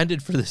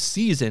 suspended for the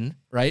season,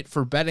 right,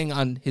 for betting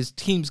on his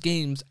team's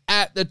games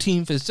at the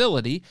team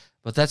facility,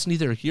 but that's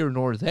neither here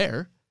nor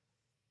there.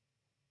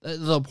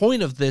 The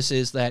point of this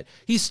is that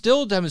he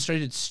still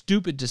demonstrated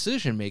stupid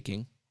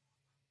decision-making,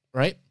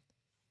 right?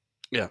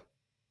 Yeah.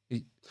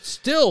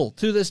 Still,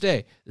 to this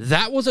day,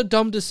 that was a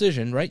dumb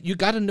decision, right? You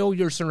got to know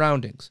your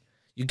surroundings.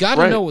 You got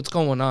to know what's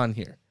going on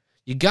here.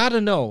 You got to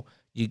know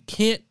you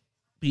can't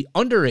be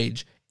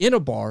underage in a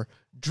bar,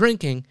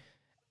 drinking,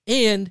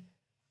 and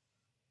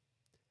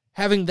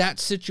having that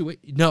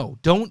situation. No,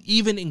 don't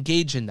even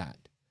engage in that.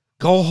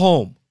 Go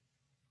home.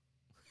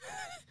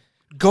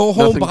 Go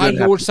home by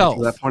yourself.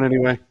 At that point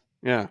anyway.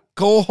 Yeah.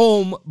 Go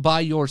home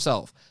by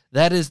yourself.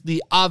 That is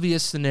the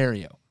obvious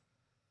scenario.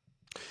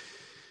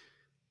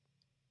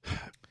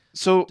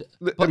 So,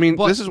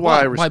 this is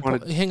why I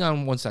responded. Hang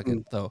on one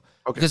second, though,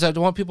 because I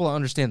want people to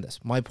understand this.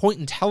 My point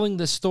in telling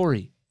this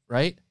story,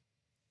 right,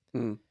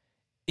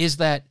 is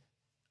that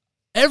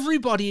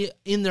everybody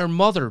and their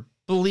mother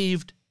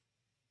believed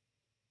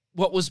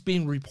what was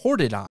being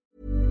reported on.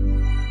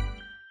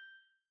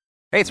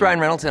 Hey, it's Ryan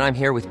Reynolds, and I'm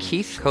here with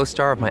Keith,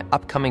 co-star of my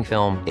upcoming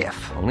film,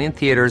 If, only in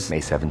theaters May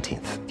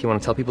 17th. Do you want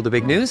to tell people the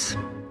big news?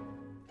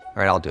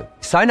 All right, I'll do it.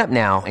 Sign up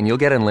now and you'll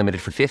get unlimited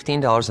for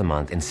 $15 a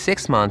month and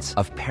 6 months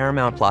of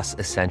Paramount Plus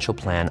Essential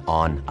Plan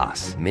on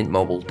us.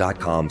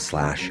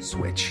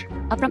 MintMobile.com/switch.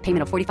 Upfront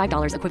payment of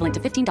 $45 equivalent to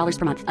 $15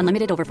 per month.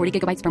 Unlimited over 40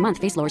 gigabytes per month.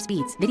 Face lower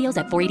speeds. Videos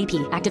at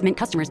 480p. Active Mint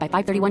customers by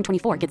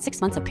 531.24 get 6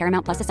 months of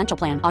Paramount Plus Essential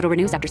Plan. Auto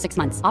renews after 6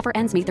 months. Offer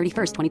ends May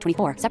 31st,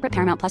 2024. Separate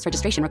Paramount Plus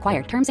registration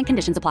required. Terms and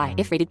conditions apply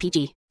if rated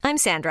PG. I'm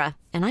Sandra,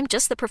 and I'm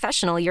just the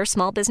professional your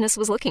small business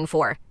was looking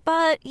for.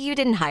 But you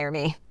didn't hire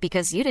me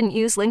because you didn't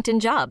use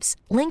LinkedIn Jobs.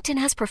 LinkedIn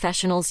has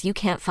professionals you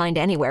can't find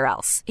anywhere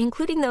else,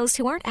 including those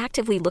who aren't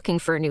actively looking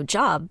for a new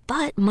job,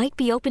 but might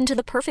be open to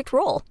the perfect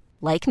role,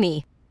 like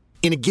me.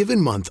 In a given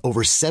month,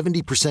 over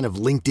 70% of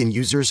LinkedIn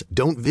users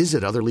don't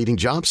visit other leading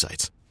job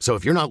sites. So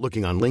if you're not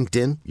looking on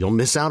LinkedIn, you'll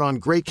miss out on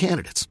great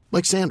candidates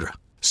like Sandra.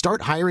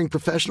 Start hiring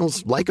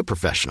professionals like a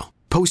professional.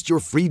 Post your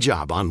free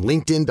job on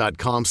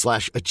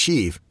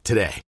linkedin.com/achieve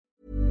today.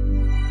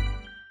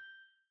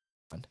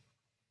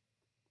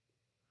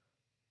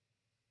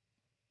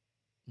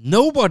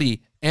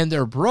 Nobody and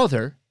their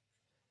brother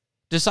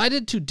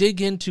decided to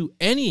dig into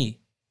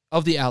any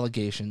of the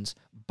allegations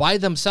by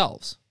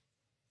themselves.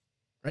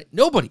 Right?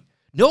 Nobody.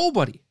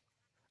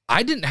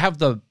 I didn't have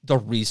the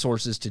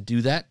resources to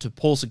do that, to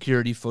pull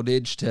security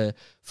footage, to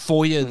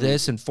FOIA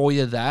this and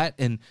FOIA that,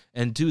 and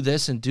do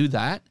this and do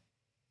that.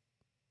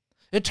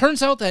 It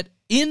turns out that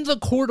in the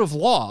court of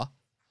law,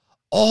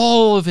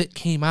 all of it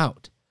came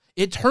out.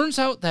 It turns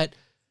out that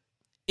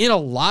in a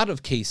lot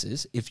of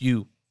cases, if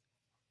you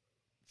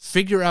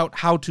figure out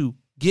how to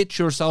get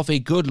yourself a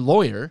good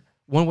lawyer,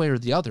 one way or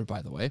the other,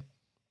 by the way,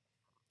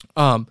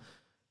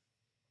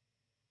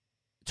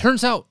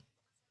 turns out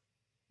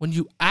when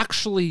you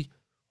actually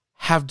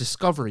have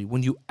discovery,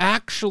 when you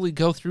actually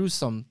go through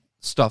some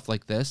stuff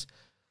like this,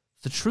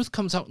 the truth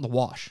comes out in the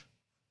wash.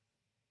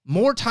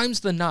 More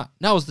times than not.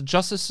 Now, is the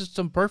justice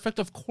system perfect?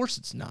 Of course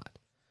it's not.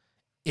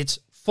 It's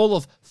full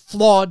of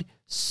flawed,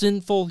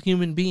 sinful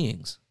human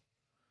beings.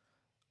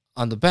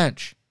 On the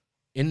bench,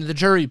 in the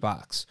jury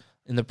box,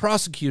 in the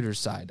prosecutor's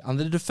side, on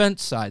the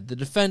defense side, the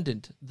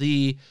defendant,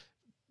 the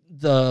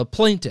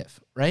plaintiff,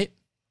 right?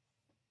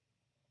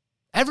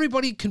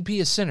 Everybody can be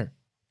a sinner.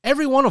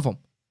 Every one of them.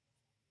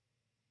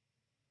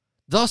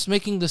 Thus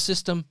making the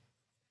system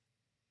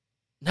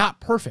not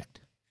perfect.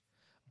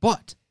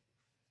 But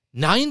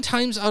 9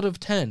 times out of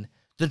 10,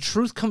 the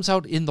truth comes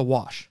out in the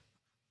wash.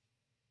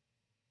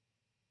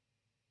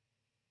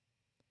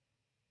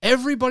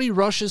 Everybody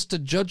rushes to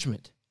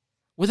judgment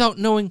without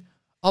knowing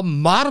a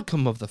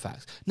modicum of the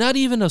facts, not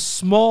even a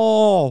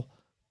small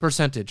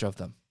percentage of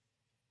them.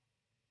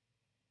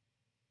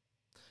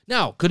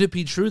 Now, could it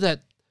be true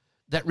that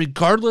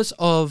regardless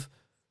of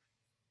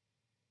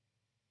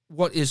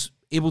what is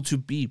able to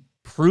be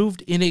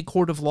proved in a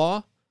court of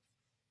law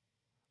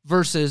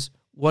versus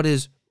what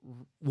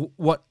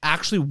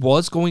actually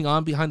was going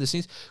on behind the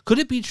scenes, could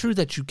it be true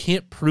that you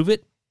can't prove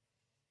it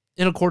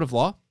in a court of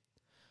law?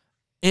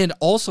 And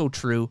also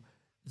true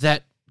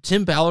that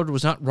Tim Ballard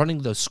was not running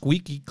the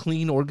squeaky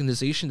clean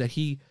organization that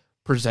he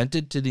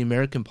presented to the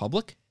American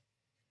public?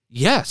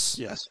 Yes.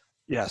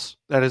 Yes.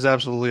 That is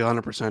absolutely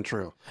 100%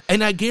 true.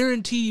 And I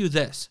guarantee you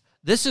this.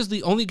 This is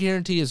the only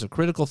guarantee as a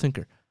critical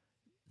thinker.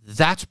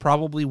 That's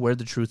probably where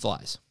the truth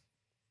lies.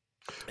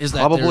 Is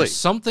that there's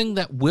something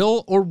that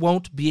will or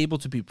won't be able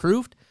to be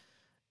proved,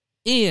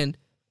 and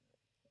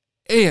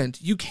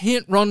you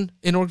can't run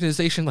an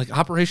organization like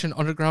Operation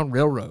Underground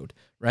Railroad,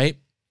 right?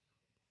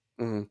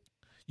 Mm-hmm.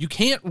 You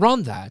can't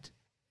run that.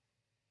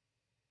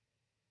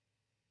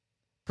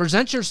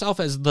 Present yourself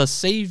as the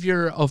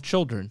savior of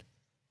children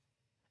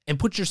and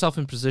put yourself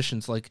in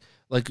positions like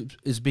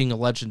is being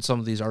alleged in some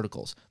of these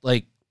articles.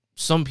 Like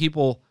some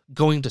people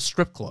going to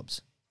strip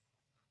clubs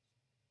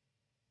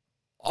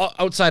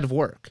outside of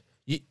work.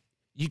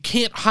 You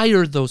can't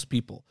hire those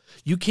people.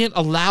 You can't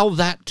allow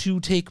that to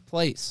take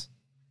place.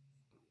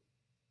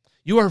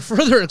 You are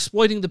further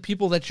exploiting the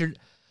people that you're...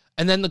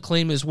 And then the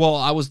claim is, well,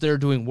 I was there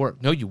doing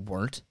work. No, you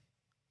weren't.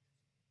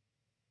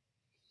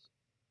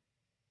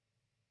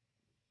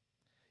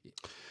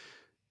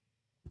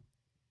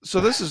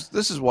 So this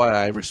is why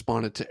I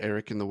responded to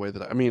Eric in the way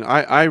that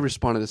I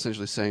responded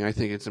essentially saying I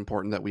think it's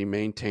important that we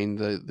maintain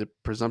the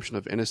presumption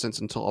of innocence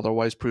until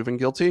otherwise proven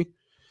guilty.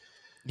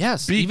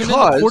 Yes, even in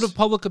the court of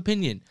public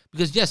opinion.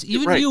 Because yes,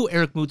 even you,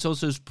 Eric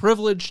Mutzos, is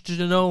privileged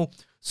to know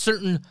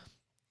certain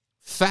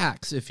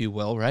facts, if you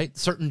will, right?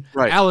 Certain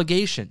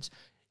allegations.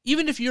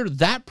 Even if you're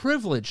that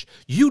privileged,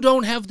 you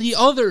don't have the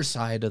other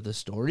side of the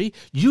story.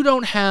 You've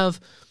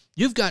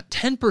got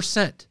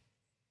 10%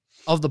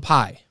 of the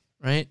pie,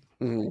 right?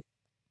 Mm-hmm.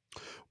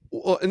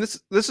 Well, and this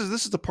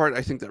is the part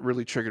I think that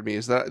really triggered me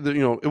is that,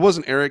 it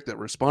wasn't Eric that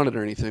responded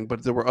or anything,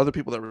 but there were other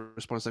people that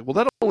responded like, well,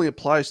 that only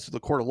applies to the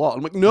court of law.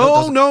 I'm like,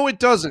 no, it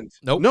doesn't.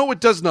 Nope. No, it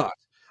does not.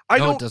 I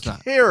don't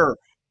care not.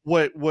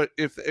 what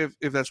if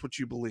that's what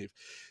you believe.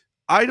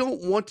 I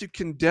don't want to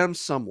condemn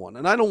someone,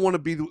 and I don't want to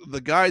be the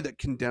guy that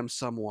condemns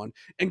someone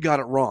and got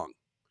it wrong.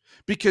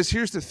 Because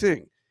here's the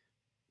thing.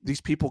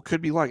 These people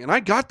could be lying, and I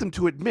got them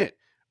to admit,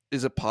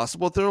 is it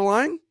possible that they're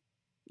lying?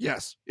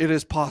 Yes, it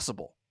is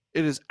possible.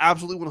 It is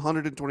absolutely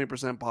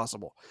 120%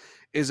 possible.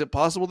 Is it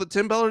possible that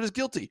Tim Ballard is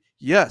guilty?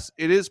 Yes,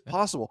 it is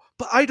possible.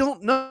 But I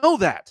don't know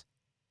that.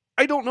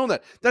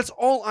 That's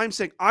all I'm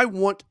saying. I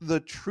want the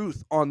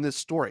truth on this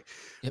story.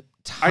 Yep.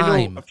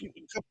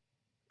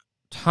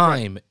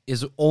 Time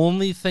is the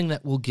only thing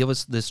that will give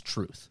us this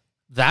truth.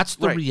 That's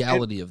the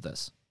reality of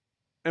this.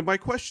 And my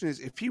question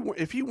is, if he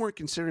weren't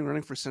considering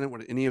running for Senate,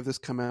 would any of this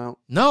come out?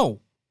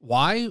 No.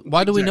 Why?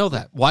 Why do we know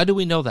that? Why do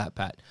we know that,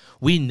 Pat?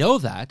 We know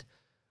that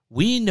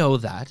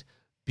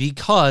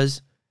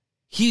because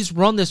he's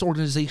run this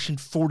organization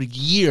for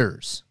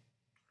years.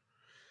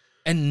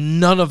 And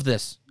none of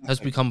this has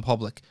become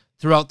public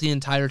throughout the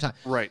entire time.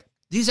 Right.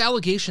 These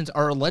allegations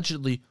are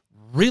allegedly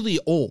really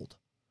old.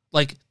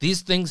 Like,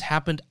 these things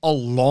happened a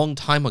long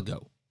time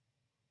ago.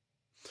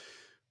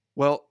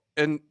 Well,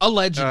 and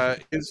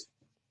allegedly.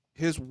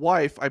 His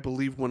wife, I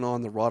believe, went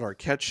on the Rod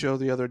Arquette show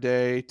the other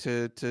day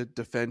to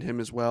defend him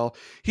as well.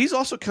 He's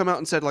also come out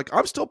and said, like,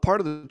 I'm still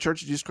part of the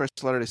Church of Jesus Christ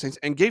of Latter-day Saints,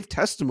 and gave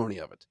testimony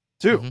of it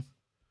too.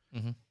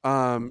 Mm-hmm.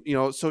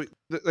 Mm-hmm. So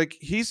like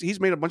he's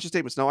made a bunch of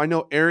statements. Now I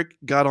know Eric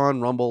got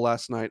on Rumble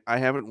last night. I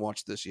haven't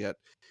watched this yet.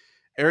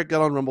 Eric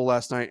got on Rumble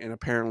last night and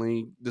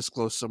apparently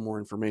disclosed some more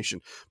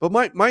information. But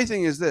my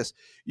thing is this: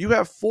 you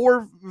have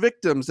 4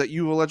 victims that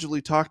you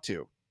allegedly talked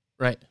to.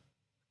 Right.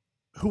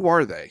 Who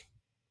are they?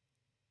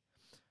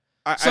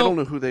 I don't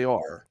know who they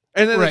are.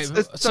 And then it's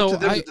up to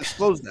them to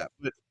disclose that.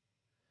 But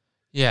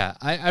yeah,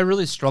 I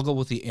really struggle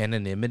with the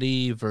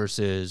anonymity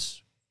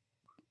versus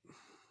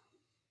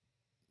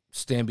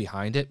stand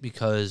behind it,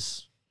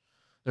 because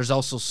there's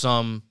also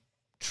some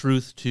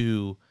truth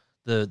to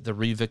the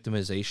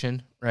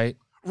re-victimization, right?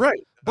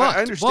 Right. But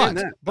I understand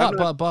that.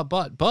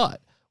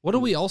 But what do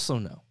we also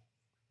know?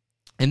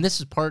 And this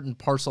is part and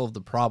parcel of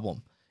the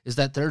problem, is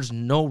that there's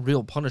no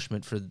real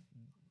punishment for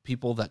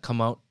people that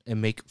come out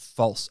and make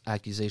false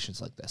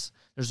accusations like this.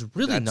 There's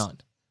really none.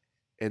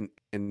 And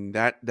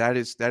that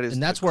is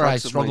and that's where I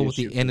struggle with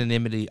the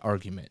anonymity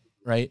argument,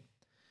 right?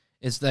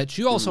 Is that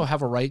you also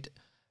have a right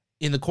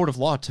in the court of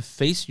law to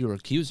face your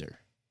accuser,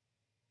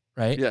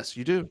 right? Yes,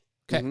 you do.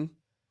 Okay. Mm-hmm.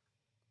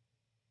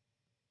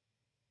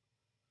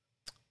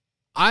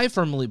 I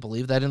firmly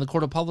believe that in the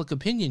court of public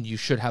opinion, you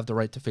should have the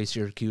right to face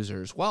your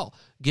accuser as well,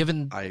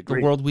 given the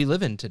world we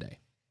live in today.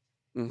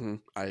 Mm-hmm.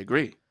 I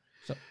agree.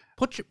 So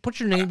put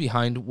your name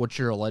behind what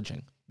you're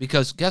alleging,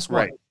 because guess what?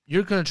 Right.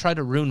 You're going to try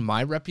to ruin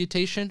my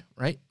reputation,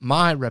 right?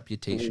 My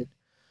reputation.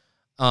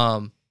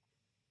 Mm-hmm.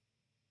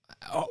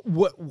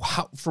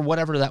 For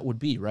whatever that would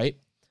be, right?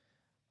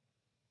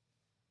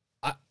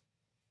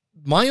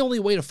 My only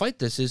way to fight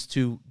this is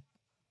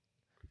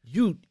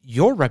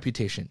your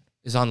reputation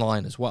is on the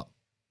line as well.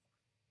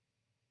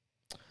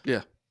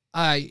 Yeah.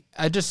 I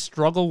just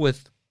struggle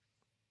with,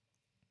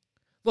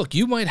 look,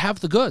 you might have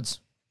the goods,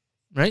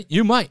 right?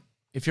 You might,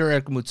 if you're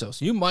Eric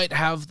Mutzos, you might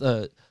have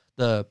the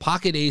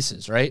pocket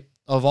aces, right,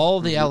 of all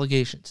the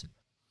allegations.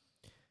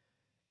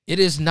 It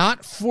is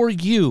not for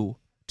you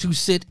to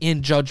sit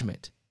in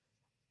judgment.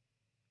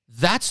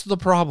 That's the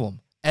problem.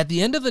 At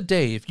the end of the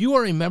day, if you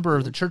are a member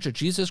of the Church of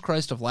Jesus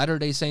Christ of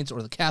Latter-day Saints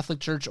or the Catholic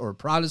Church or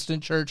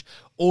Protestant Church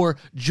or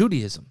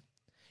Judaism,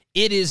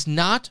 it is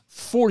not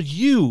for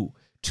you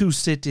to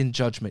sit in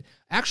judgment.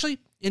 Actually,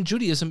 in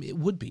Judaism, it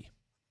would be.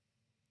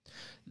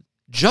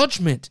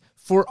 Judgment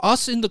for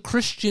us in the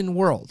Christian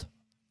world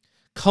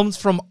comes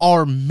from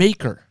our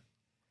Maker,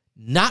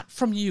 not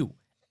from you,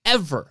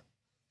 ever.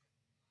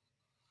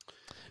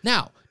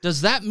 Now, does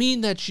that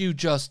mean that you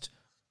just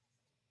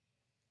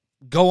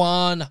go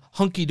on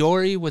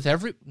hunky-dory with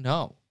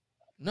No.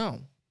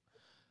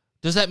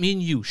 Does that mean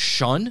you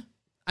shun?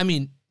 I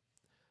mean,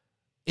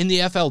 in the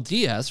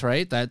FLDS,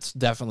 right, that's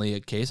definitely a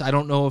case. I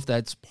don't know if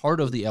that's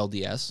part of the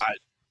LDS.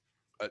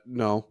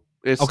 No.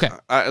 It's, okay.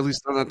 At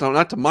least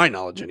not to my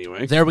knowledge,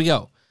 anyway. There we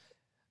go.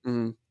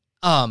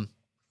 Mm-hmm.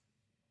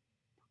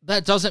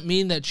 That doesn't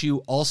mean that you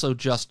also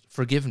just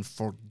forgive and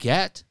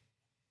forget.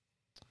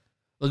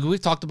 Like,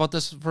 we've talked about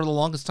this for the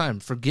longest time.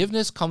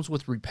 Forgiveness comes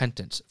with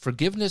repentance.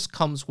 Forgiveness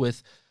comes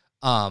with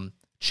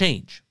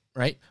change,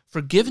 right?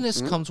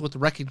 Forgiveness comes with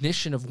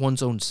recognition of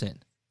one's own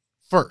sin.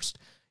 First,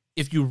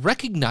 if you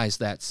recognize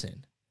that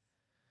sin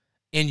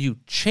and you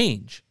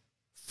change,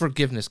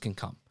 forgiveness can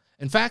come.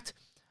 In fact,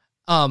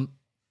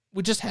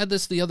 we just had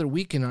this the other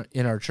week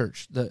in our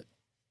church. The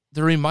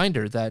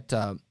reminder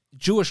that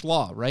Jewish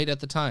law, right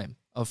at the time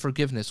of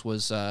forgiveness,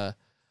 was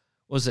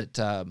it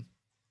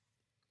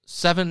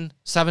 7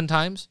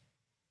 times?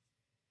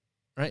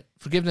 Right?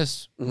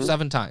 Forgiveness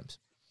 7 times.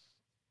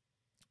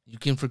 You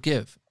can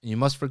forgive, and you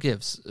must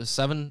forgive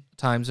 7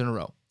 times in a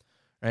row,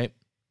 right?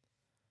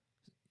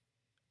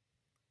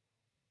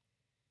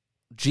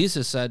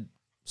 Jesus said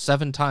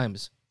 7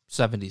 times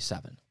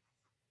 77.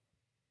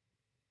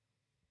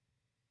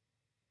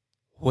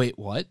 Wait,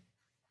 what?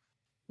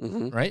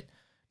 Right?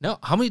 No,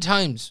 how many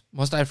times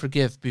must I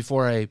forgive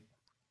before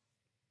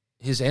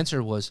his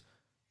answer was,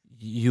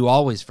 you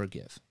always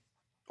forgive.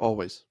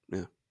 Always,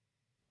 yeah.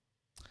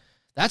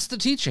 That's the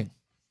teaching.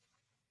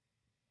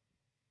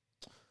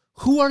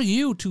 Who are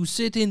you to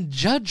sit in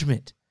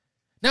judgment?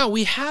 Now,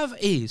 we have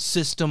a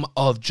system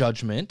of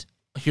judgment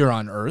here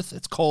on earth.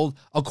 It's called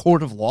a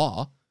court of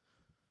law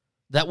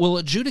that will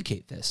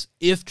adjudicate this,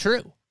 if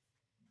true.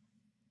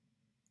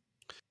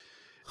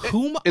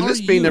 And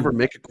this may never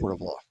make a court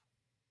of law.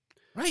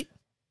 Right.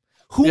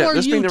 Who are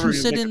you to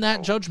sit in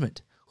that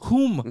judgment?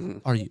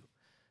 Whom are you?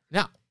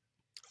 Now,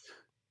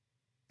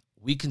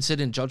 we can sit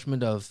in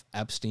judgment of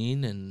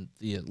Epstein and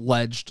the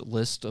alleged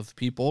list of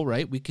people,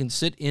 right? We can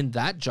sit in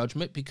that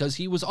judgment because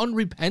he was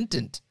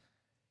unrepentant.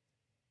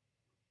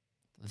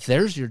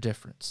 There's your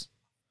difference.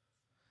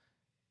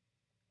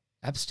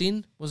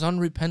 Epstein was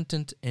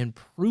unrepentant and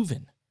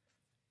proven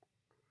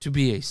to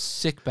be a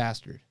sick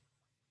bastard.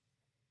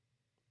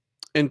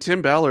 And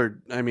Tim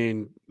Ballard, I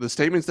mean, the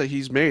statements that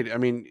he's made, I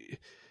mean,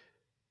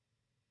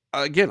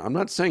 again, I'm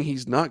not saying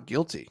he's not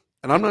guilty.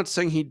 And I'm not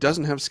saying he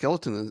doesn't have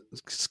skeletons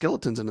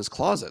in his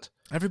closet.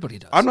 Everybody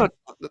does.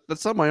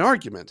 That's not my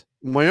argument.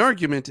 My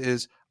argument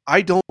is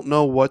I don't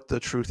know what the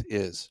truth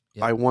is.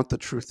 Yep. I want the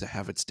truth to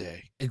have its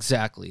day.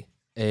 Exactly.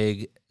 All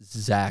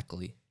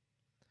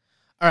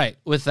right.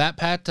 With that,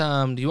 Pat,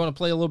 do you want to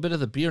play a little bit of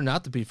the be or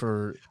not the be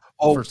for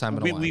the first time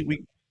in a while?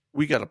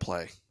 We got to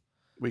play.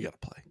 We got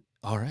to play.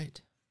 All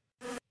right.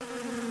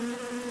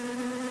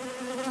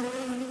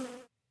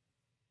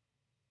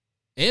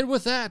 And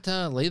with that,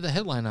 lay the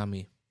headline on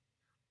me.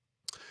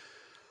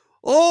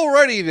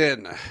 Alrighty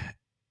then.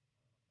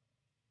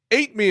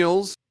 8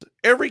 meals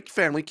every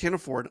family can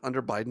afford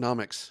under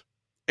Bidenomics.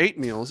 8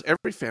 meals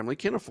every family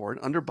can afford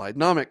under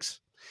Bidenomics.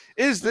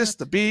 Is this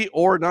the B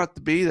or not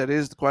the B? That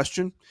is the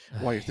question.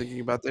 While you're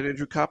thinking about that,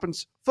 Andrew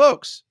Coppins.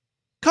 Folks,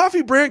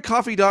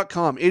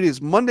 coffeebrandcoffee.com. It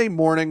is Monday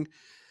morning.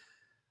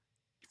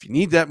 If you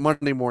need that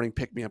Monday morning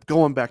pick-me-up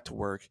going back to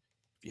work,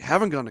 if you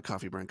haven't gone to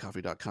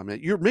coffeebrandcoffee.com yet,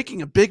 you're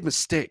making a big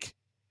mistake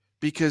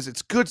because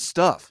it's good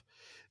stuff.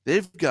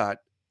 They've got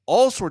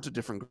all sorts of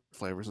different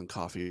flavors in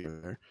coffee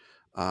there.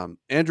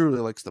 Andrew really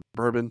likes the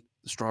bourbon,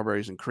 the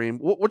strawberries and cream.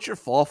 What's your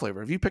fall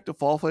flavor? Have you picked a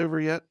fall flavor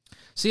yet?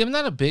 See, I'm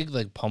not a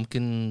big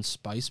pumpkin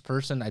spice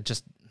person.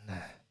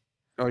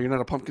 Oh, you're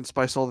not a pumpkin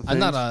spice all the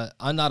things?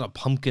 I'm not a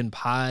pumpkin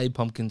pie,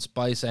 pumpkin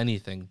spice,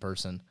 anything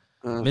person.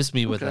 Miss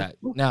me with that.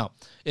 Now,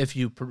 if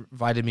you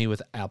provided me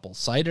with apple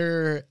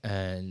cider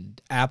and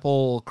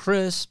apple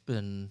crisp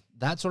and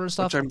that sort of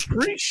stuff. Which I'm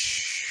pretty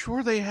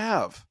sure they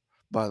have,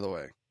 by the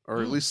way,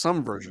 or at least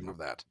some version of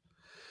that.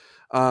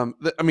 I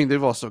mean,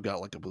 they've also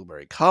got like a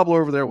blueberry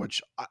cobbler over there,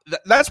 which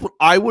that's what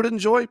I would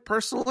enjoy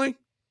personally.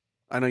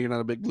 I know you're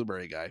not a big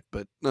blueberry guy,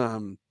 but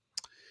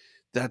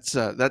that's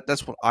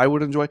what I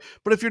would enjoy.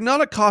 But if you're not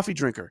a coffee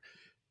drinker,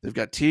 they've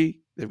got tea.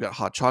 They've got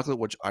hot chocolate,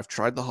 which I've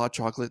tried the hot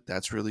chocolate.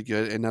 That's really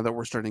good. And now that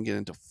we're starting to get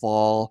into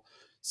fall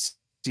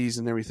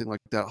season and everything like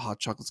that, hot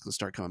chocolate's going to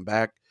start coming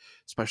back,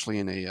 especially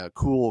in a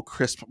cool,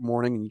 crisp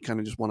morning, and you kind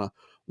of just want to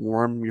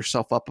warm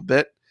yourself up a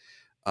bit.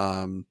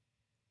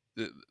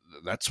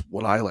 That's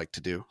what I like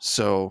to do.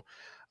 So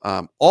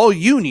all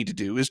you need to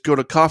do is go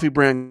to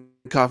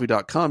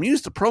coffeebrandcoffee.com.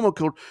 Use the promo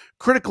code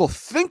Critical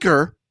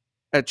Thinker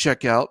at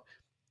checkout.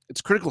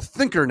 It's Critical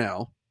Thinker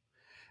now.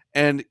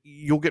 And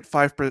you'll get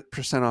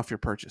 5% off your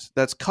purchase.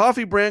 That's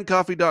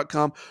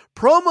coffeebrandcoffee.com.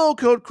 Promo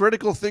code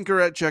Critical Thinker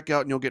at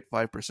checkout, and you'll get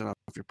 5% off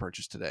your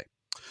purchase today.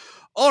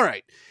 All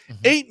right.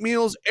 8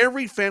 meals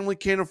every family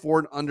can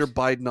afford under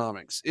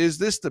Bidenomics. Is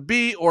this the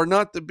B or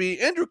not the B?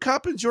 Andrew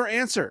Coppins, your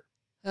answer.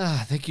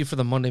 Thank you for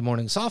the Monday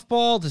morning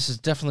softball. This is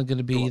definitely going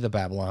to be the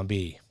Babylon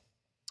B.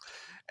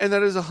 And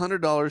that is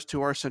 $100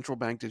 to our central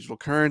bank digital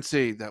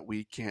currency that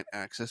we can't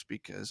access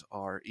because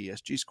our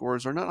ESG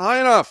scores are not high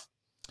enough.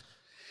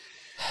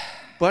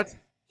 But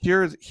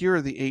here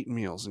are the 8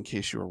 meals, in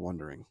case you were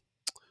wondering.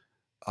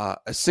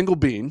 A single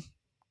bean.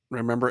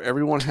 Remember,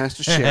 everyone has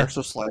to share,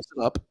 so slice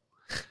it up.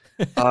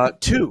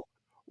 2,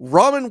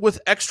 ramen with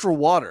extra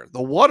water.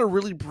 The water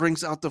really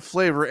brings out the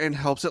flavor and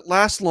helps it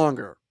last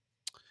longer.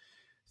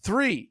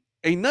 3,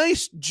 a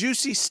nice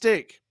juicy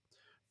steak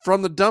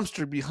from the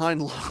dumpster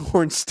behind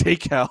Longhorn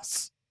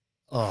Steakhouse.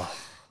 Oh.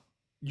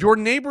 Your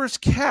neighbor's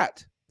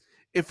cat.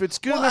 If it's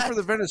good enough for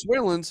the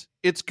Venezuelans,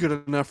 it's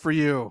good enough for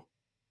you.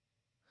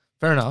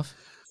 Fair enough.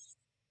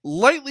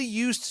 Lightly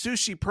used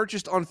sushi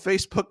purchased on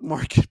Facebook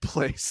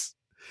Marketplace.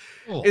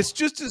 Oh. It's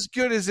just as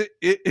good as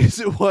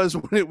it was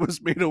when it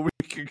was made a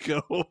week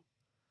ago.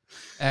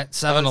 At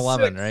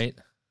 7-Eleven, right?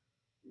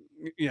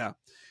 Yeah.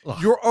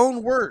 Ugh. Your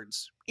own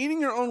words.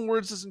 Eating your own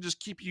words doesn't just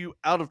keep you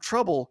out of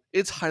trouble.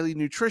 It's highly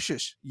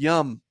nutritious.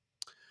 Yum.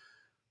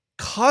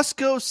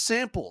 Costco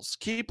samples.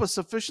 Keep a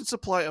sufficient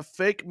supply of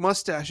fake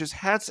mustaches,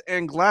 hats,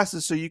 and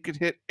glasses so you can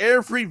hit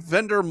every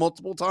vendor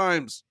multiple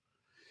times.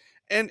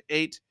 And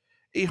 8,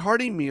 a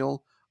hearty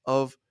meal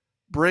of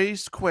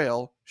braised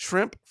quail,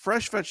 shrimp,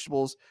 fresh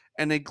vegetables,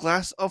 and a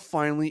glass of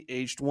finely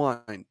aged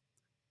wine.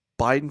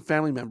 Biden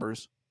family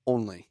members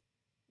only.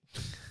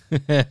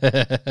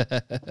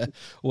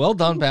 Well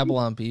done,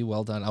 Babylon B.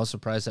 Well done. I was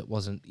surprised that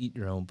wasn't eat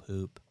your own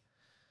poop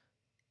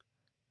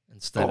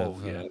instead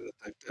of.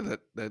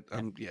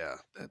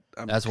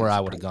 That's where I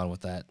would have gone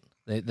with that.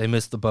 They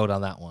missed the boat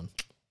on that one.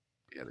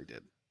 Yeah, they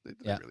did.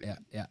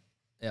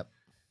 Yep.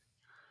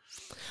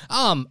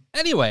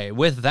 Anyway,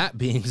 with that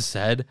being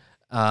said,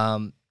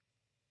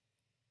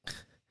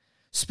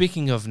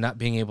 speaking of not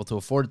being able to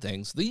afford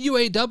things, the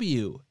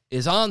UAW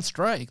is on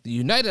strike. The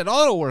United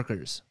Auto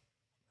Workers.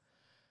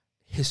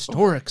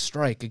 Historic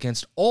strike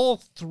against all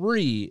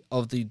 3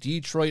 of the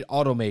Detroit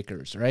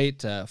automakers,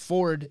 right?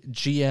 Ford,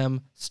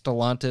 GM,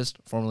 Stellantis,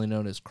 formerly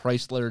known as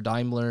Chrysler,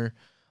 Daimler,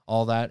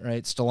 all that,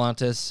 right?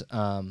 Stellantis.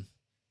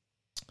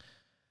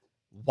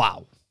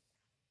 Wow.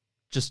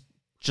 Just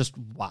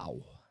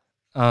wow.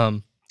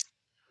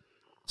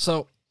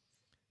 So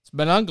it's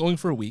been ongoing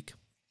for a week.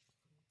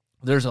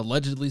 There's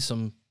allegedly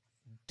some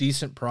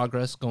decent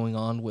progress going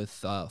on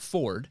with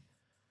Ford.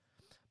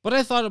 But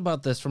I thought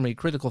about this from a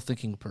critical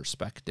thinking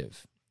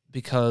perspective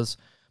because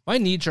my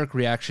knee-jerk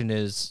reaction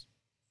is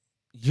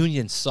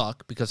unions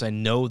suck because I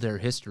know their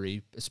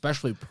history,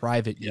 especially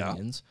private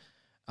unions.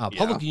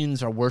 Public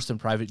unions are worse than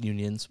private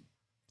unions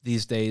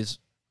these days,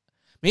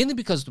 mainly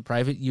because the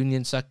private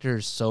union sector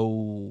is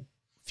so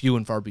few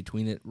and far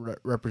between. It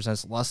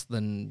represents less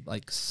than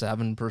like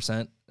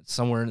 7%,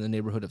 somewhere in the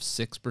neighborhood of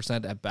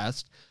 6% at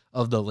best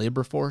of the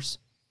labor force.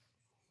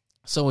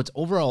 So its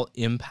overall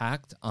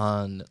impact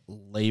on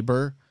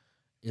labor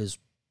is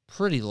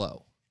pretty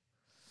low.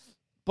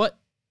 But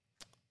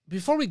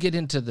before we get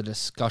into the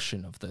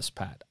discussion of this,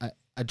 Pat,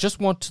 I just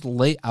want to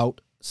lay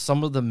out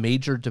some of the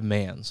major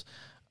demands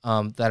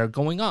that are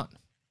going on.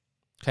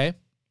 Okay?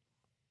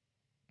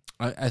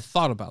 I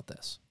thought about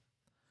this.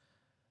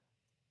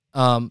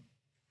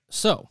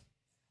 So,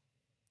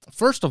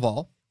 first of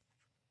all,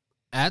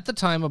 at the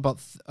time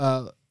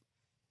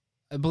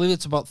I believe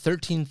it's about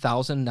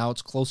 13,000. Now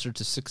it's closer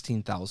to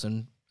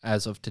 16,000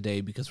 as of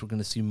today because we're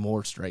going to see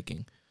more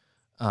striking,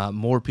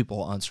 more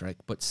people on strike.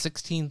 But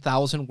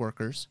 16,000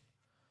 workers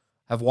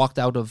have walked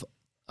out of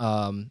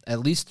at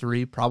least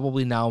 3,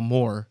 probably now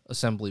more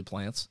assembly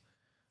plants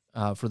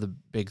for the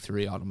big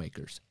 3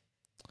 automakers.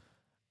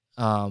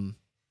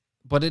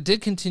 But it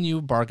did continue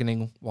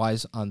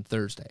bargaining-wise on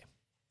Thursday.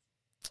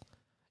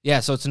 Yeah,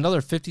 so it's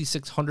another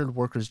 5,600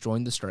 workers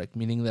joined the strike,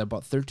 meaning that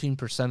about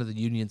 13% of the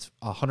union's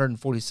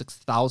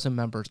 146,000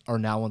 members are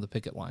now on the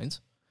picket lines.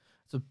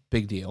 It's a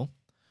big deal.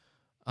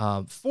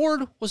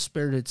 Ford was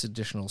spared its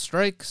additional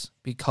strikes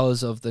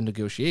because of the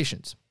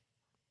negotiations.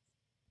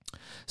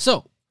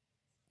 So,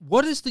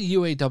 what is the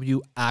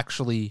UAW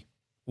actually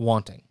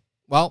wanting?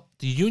 Well,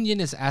 the union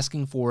is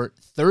asking for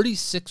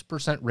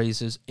 36%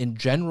 raises in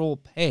general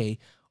pay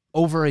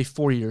over a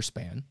 4-year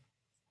span.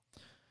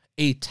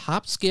 A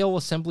top-scale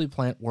assembly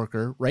plant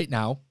worker right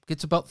now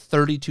gets about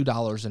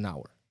 $32 an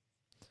hour.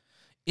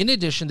 In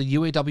addition, the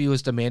UAW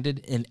has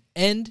demanded an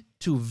end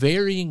to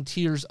varying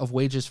tiers of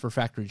wages for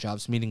factory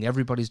jobs, meaning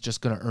everybody's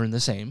just going to earn the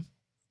same.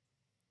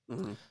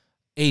 Mm-hmm.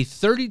 A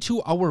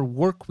 32-hour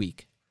work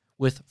week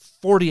with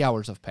 40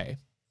 hours of pay.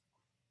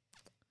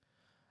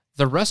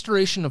 The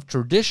restoration of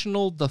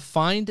traditional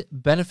defined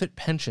benefit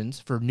pensions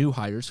for new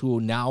hires who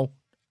now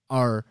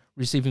are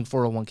receiving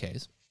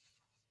 401ks.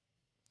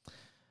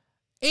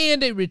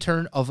 And a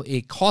return of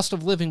a cost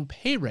of living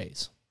pay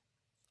raise,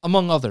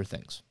 among other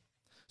things.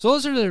 So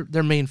those are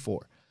their main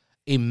four.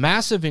 A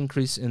massive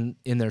increase in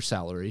their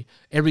salary,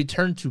 a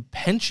return to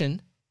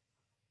pension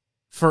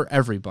for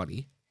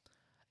everybody.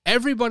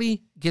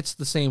 Everybody gets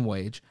the same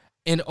wage.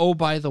 And oh,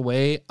 by the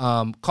way,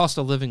 cost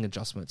of living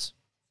adjustments.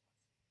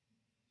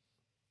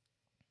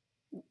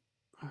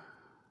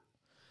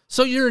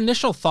 So your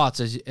initial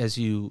thoughts as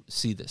you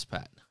see this,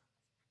 Pat?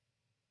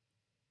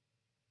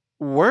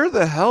 Where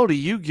the hell do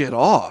you get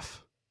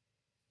off?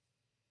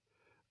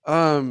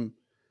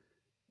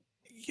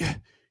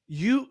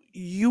 You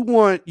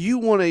want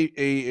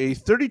a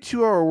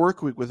 32-hour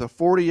work week with a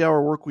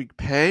 40-hour work week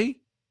pay,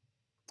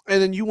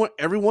 and then you want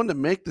everyone to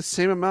make the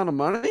same amount of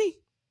money?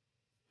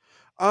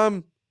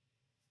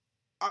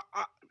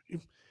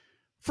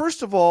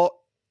 First of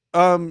all,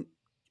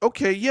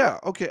 okay, yeah,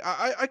 okay.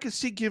 I could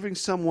see giving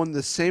someone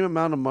the same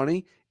amount of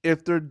money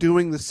if they're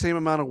doing the same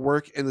amount of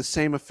work in the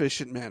same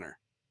efficient manner.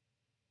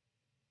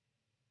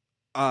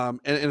 And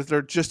if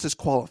they're just as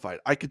qualified,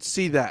 I could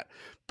see that.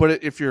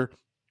 But if you're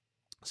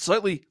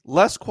slightly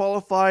less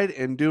qualified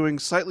and doing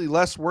slightly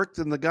less work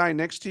than the guy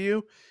next to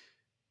you,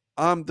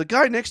 the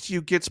guy next to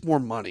you gets more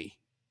money.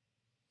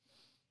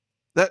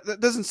 That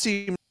doesn't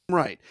seem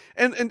right.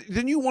 And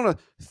then you want a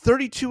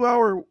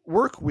 32-hour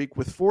work week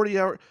with 40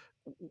 hours.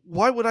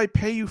 Why would I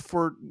pay you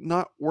for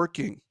not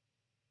working?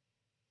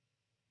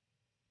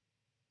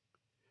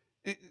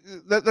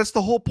 That's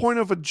the whole point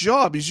of a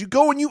job, is you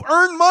go and you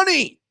earn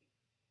money.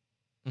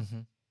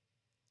 Mm-hmm.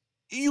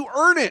 You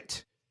earn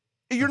it.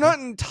 You're not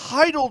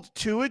entitled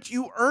to it.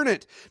 You earn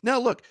it. Now,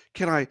 look,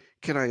 can I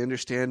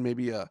understand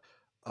maybe a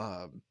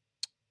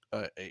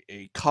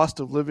cost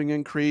of living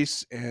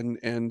increase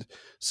and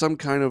some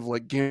kind of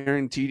like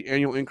guaranteed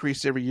annual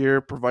increase every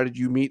year, provided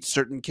you meet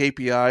certain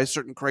KPIs,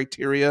 certain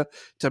criteria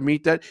to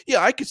meet that.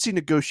 Yeah, I could see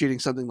negotiating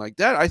something like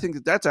that. I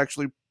think that's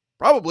actually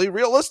probably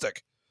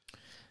realistic.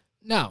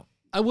 Now,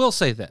 I will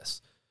say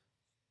this.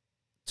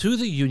 To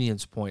the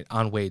union's point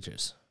on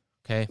wages,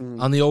 okay,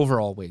 on the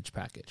overall wage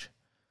package,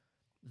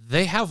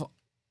 they have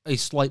a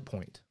slight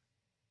point,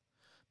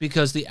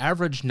 because the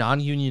average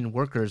non-union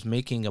worker is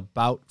making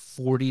about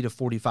 $40 to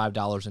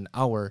 $45 an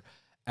hour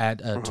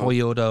at a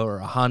Toyota or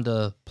a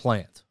Honda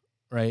plant,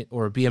 right,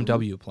 or a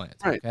BMW plant,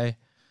 okay,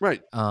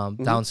 right,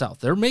 down south.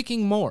 They're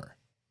making more,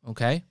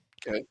 okay.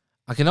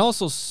 I can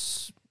also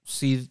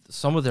see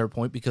some of their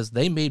point because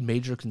they made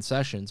major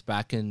concessions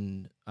back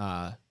in,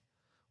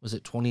 was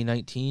it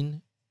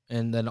 2019,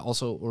 and then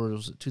also, or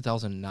was it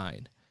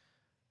 2009?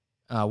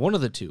 One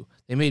of the two.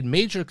 They made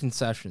major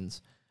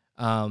concessions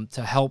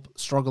to help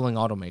struggling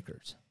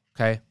automakers,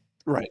 okay?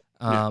 Right.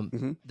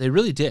 They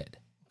really did,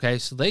 okay?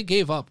 So they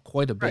gave up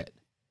quite a bit. Right.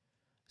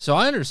 So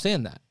I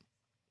understand that.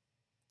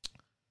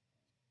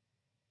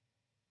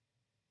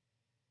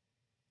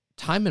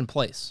 Time and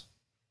place,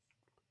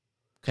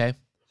 okay?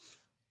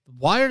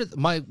 Why are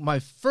my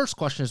first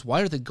question is,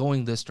 why are they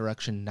going this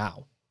direction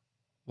now?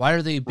 Why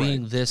are they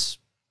being this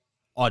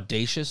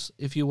audacious,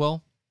 if you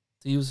will,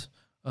 to use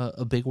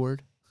a big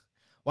word?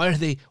 Why are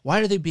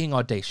they being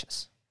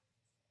audacious?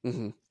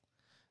 Mm-hmm.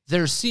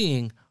 They're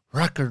seeing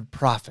record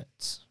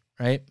profits,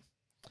 right?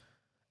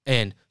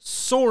 And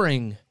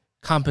soaring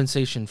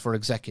compensation for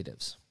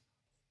executives.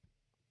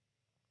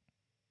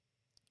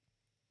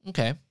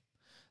 Okay.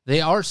 They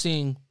are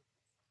seeing,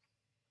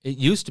 it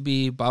used to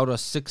be about a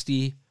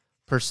 60%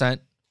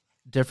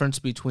 difference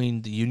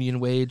between the union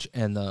wage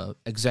and the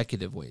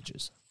executive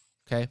wages.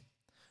 Okay.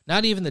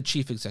 Not even the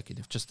chief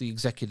executive, just the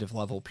executive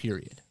level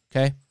period.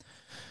 Okay.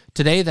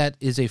 Today, that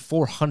is a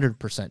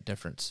 400%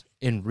 difference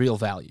in real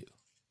value.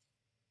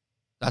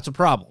 That's a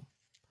problem,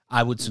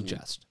 I would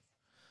suggest.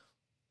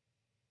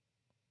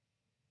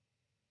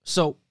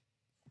 So,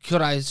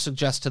 could I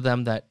suggest to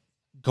them that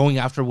going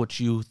after what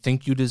you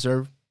think you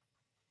deserve?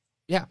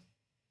 Yeah.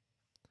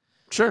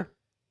 Sure.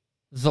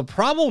 The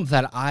problem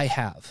that I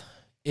have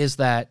is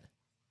that,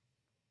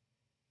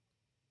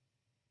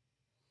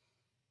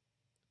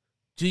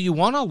 do you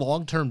want a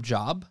long-term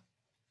job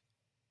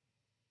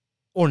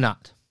or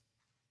not?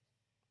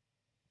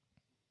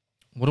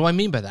 What do I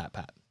mean by that,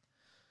 Pat?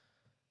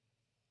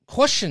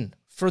 Question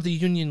for the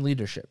union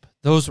leadership.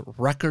 Those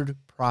record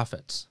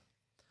profits.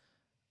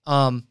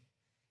 Are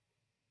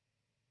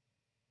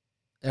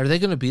they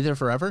going to be there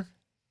forever?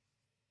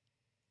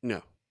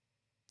 No.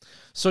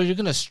 So you're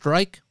going to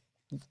strike,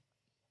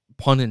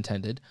 pun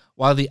intended,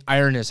 while the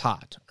iron is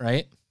hot,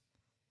 right?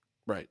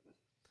 Right.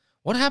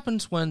 What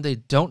happens when they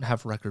don't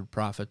have record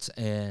profits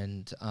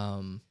and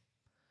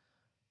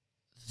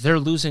they're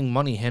losing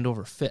money hand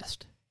over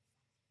fist?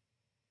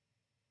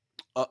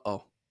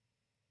 Uh-oh.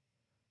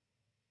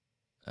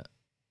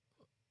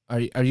 Are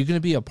you going to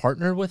be a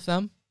partner with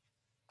them?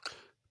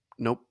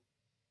 Nope.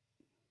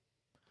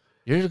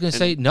 You're going to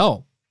say,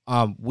 no,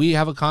 we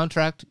have a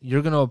contract.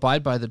 You're going to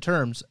abide by the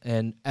terms,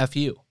 and F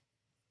you.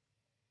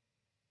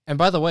 And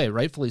by the way,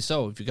 rightfully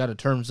so, if you got a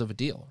terms of a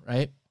deal,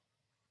 right?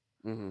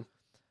 Mm-hmm.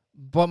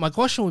 But my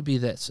question would be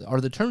this. Are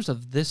the terms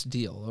of this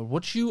deal, or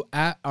what you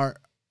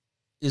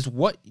is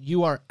what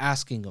you are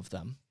asking of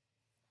them,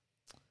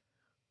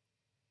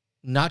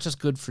 not just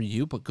good for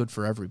you, but good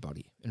for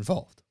everybody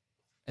involved?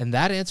 And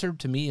that answer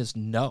to me is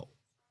no.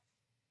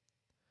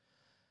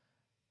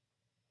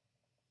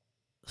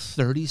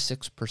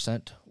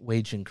 36%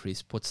 wage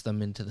increase puts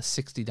them into the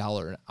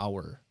 $60 an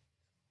hour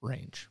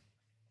range.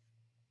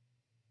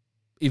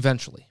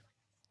 Eventually.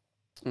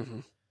 Mm-hmm.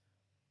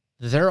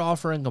 They're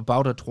offering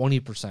about a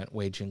 20%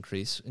 wage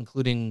increase,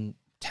 including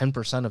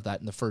 10% of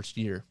that in the first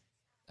year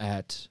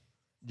at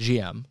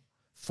GM.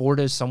 Ford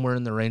is somewhere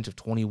in the range of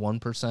 21%.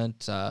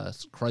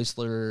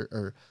 Chrysler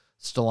or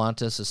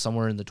Stellantis is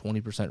somewhere in the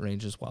 20%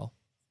 range as well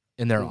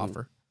in their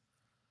offer.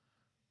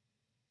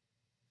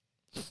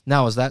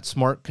 Now, is that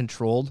smart,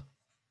 controlled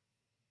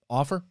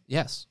offer?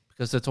 Yes,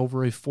 because it's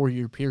over a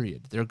 4-year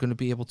period. They're going to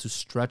be able to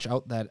stretch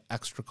out that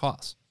extra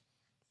cost.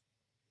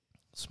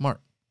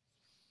 Smart.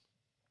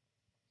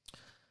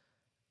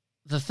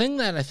 The thing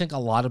that I think a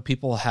lot of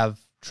people have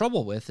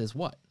trouble with is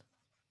what?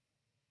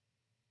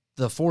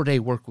 The 4-day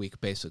work week,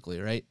 basically,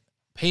 right?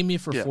 Pay me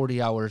for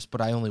 40 hours,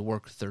 but I only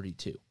work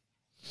 32.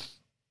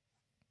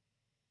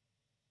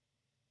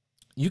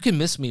 You can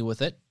miss me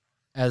with it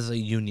as a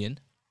union.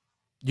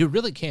 You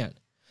really can.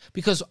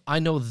 Because I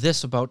know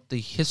this about the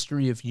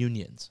history of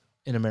unions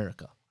in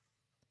America.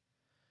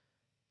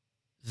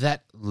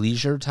 That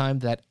leisure time,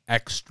 that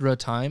extra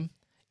time,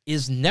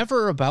 is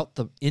never about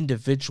the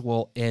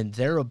individual and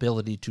their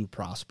ability to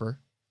prosper.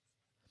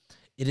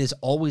 It is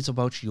always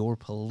about your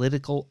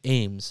political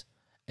aims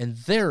and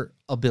their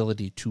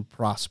ability to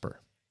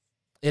prosper.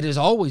 It has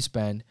always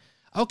been,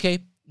 okay,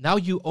 now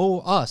you owe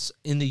us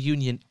in the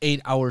union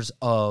 8 hours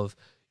of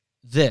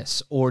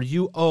this, or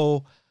you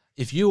owe,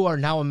 if you are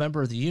now a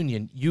member of the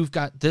union, you've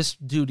got this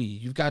duty,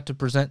 you've got to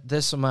present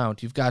this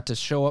amount, you've got to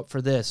show up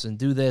for this and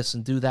do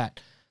that.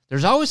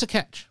 There's always a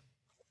catch.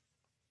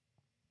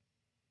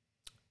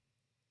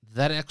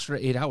 That extra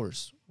 8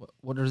 hours,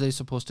 what are they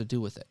supposed to do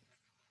with it?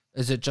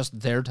 Is it just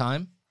their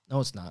time?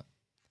 No, it's not.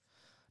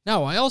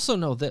 Now, I also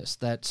know this,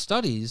 that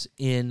studies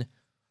in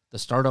the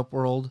startup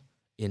world,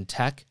 in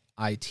tech,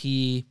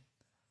 IT,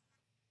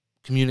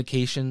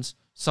 communications,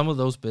 some of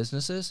those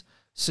businesses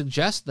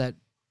suggest that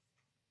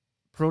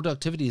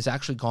productivity has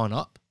actually gone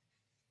up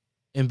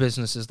in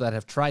businesses that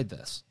have tried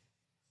this.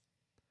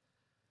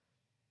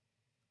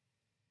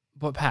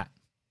 But Pat,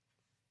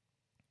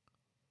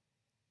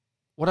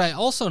 what I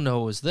also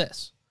know is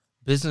this.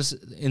 Business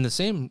in the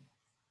same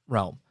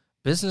realm,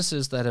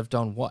 businesses that have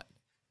done what?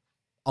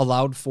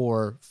 Allowed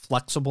for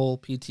flexible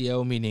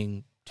PTO,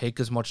 meaning take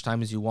as much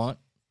time as you want.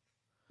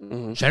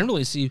 Mm-hmm.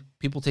 Generally see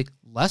people take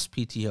less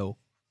PTO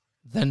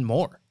than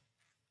more.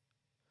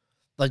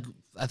 Like,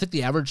 I think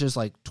the average is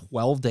like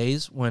 12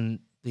 days when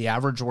the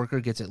average worker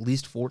gets at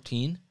least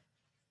 14.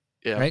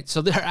 Yeah. Right?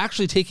 So they're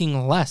actually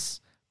taking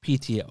less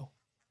PTO.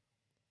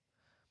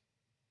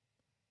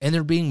 And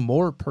they're being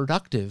more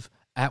productive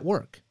at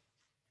work.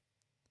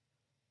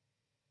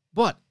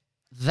 But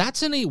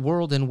that's in a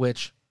world in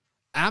which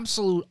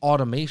absolute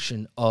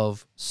automation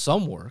of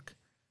some work,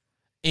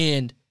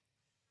 and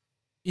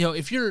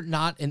if you're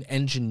not an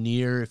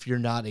engineer, if you're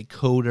not a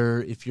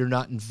coder, if you're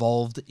not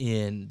involved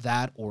in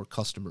that or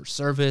customer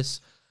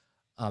service,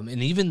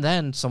 and even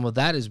then some of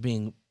that is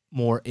being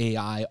more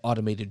AI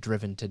automated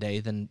driven today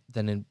than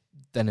in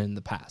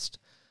the past.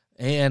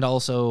 And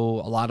also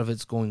a lot of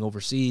it's going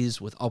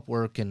overseas with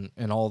Upwork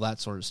and all that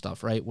sort of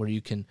stuff, right? Where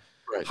you can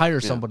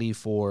hire somebody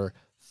for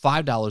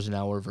 $5 an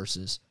hour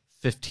versus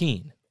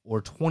 $15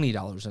 or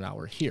 $20 an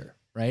hour here,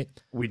 right?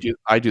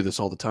 I do this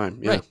all the time.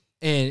 Yeah.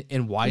 Right.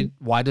 And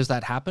why does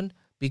that happen?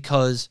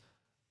 Because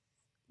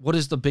what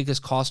is the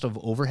biggest cost of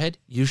overhead?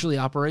 Usually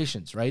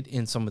operations, right?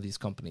 In some of these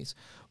companies.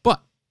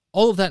 But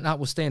all of that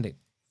notwithstanding,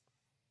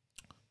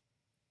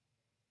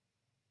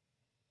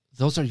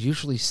 those are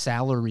usually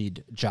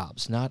salaried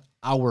jobs, not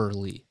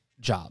hourly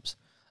jobs.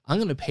 I'm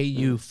going to pay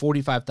you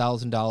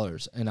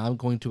 $45,000 and I'm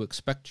going to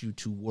expect you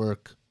to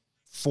work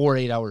 4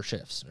 8-hour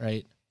shifts,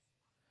 right?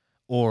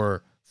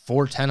 Or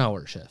 4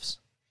 10-hour shifts.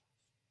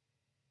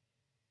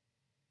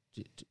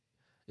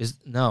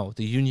 No,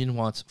 the union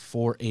wants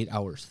 4 8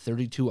 hours,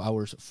 32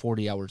 hours,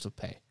 40 hours of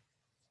pay.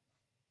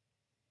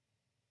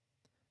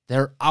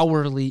 They're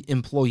hourly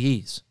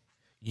employees.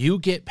 You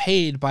get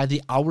paid by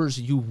the hours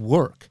you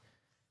work,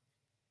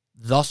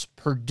 thus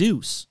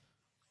produce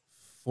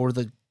for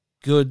the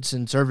goods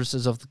and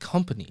services of the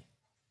company.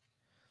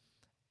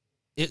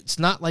 It's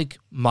not like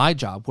my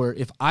job where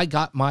if I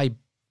got my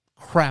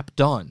crap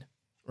done,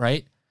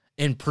 right,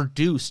 and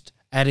produced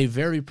at a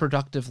very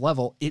productive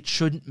level, it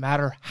shouldn't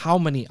matter how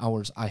many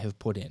hours I have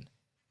put in.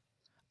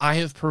 I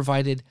have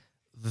provided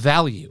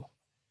value,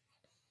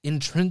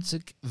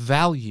 intrinsic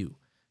value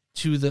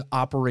to the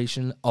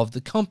operation of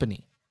the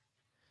company.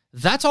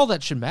 That's all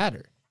that should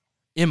matter,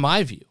 in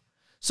my view.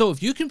 So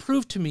if you can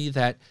prove to me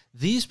that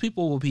these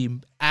people will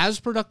be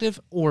as productive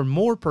or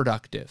more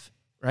productive,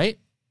 right?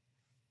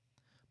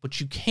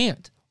 But you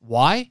can't.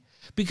 Why?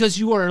 Because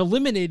you are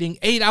eliminating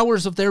 8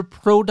 hours of their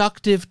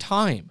productive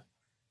time.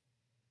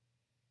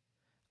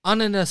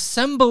 On an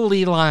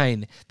assembly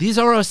line. These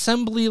are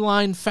assembly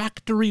line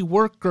factory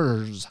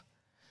workers.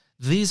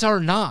 These are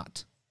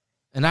not,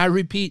 and I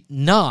repeat,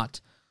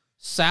 not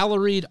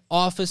salaried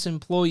office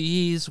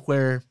employees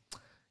where,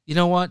 you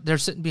know what, they're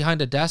sitting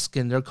behind a desk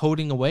and they're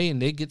coding away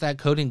and they get that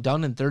coding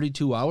done in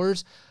 32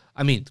 hours.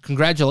 I mean,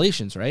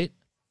 congratulations, right?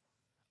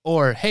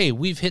 Or, hey,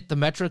 we've hit the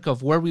metric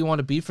of where we want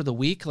to be for the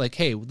week. Like,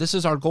 hey, this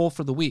is our goal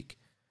for the week.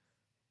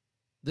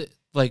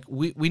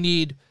 We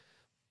need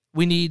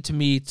to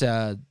meet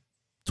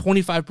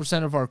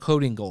 25% of our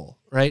coding goal,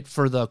 right,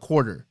 for the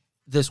quarter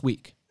this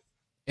week.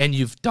 And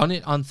you've done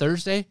it on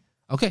Thursday?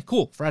 Okay,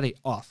 cool. Friday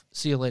off.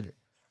 See you later.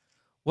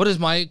 What does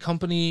my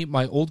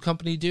old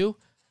company do?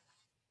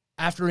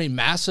 After a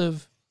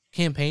massive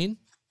campaign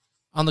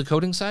on the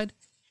coding side,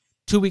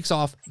 2 weeks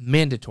off,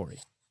 mandatory.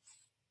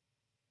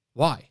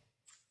 Why?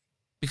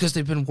 Because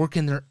they've been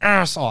working their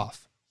ass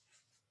off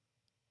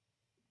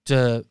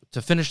to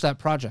finish that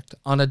project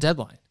on a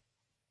deadline.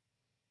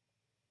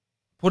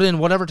 Put in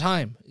whatever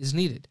time is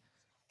needed.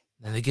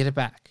 Then they get it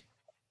back.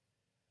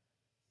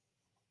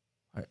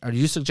 Are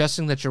you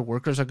suggesting that your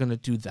workers are going to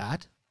do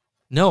that?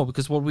 No,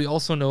 because what we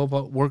also know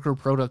about worker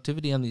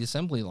productivity on the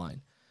assembly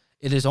line,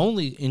 it has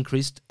only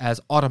increased as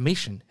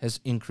automation has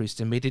increased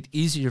and made it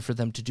easier for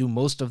them to do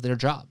most of their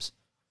jobs.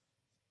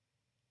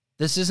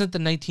 This isn't the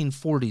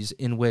 1940s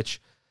in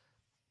which,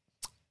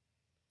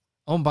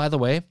 oh, and by the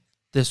way,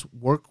 this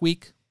work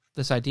week,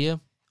 this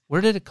idea,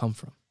 where did it come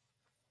from?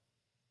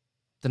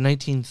 The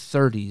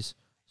 1930s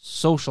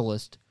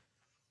socialist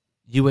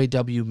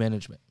UAW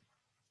management.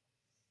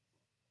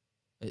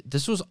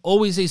 This was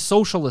always a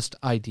socialist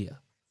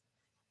idea.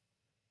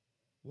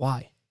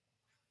 Why?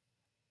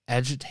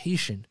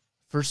 Agitation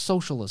for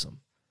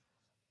socialism.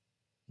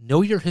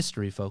 Know your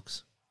history,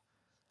 folks.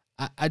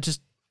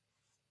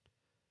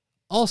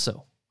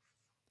 Also,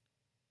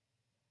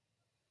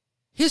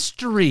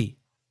 history.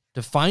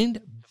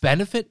 Defined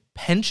benefit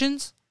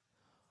pensions?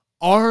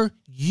 Are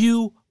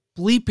you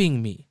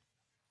bleeping me?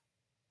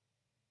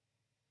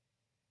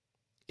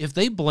 If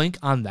they blink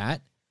on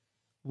that,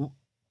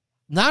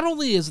 not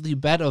only is the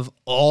bet of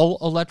all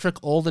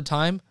electric all the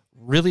time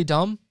really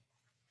dumb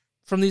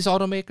from these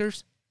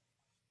automakers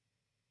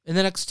in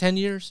the next 10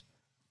 years,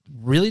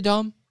 really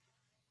dumb,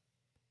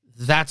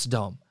 that's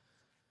dumb.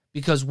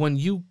 Because when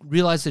you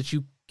realize that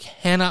you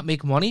cannot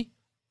make money,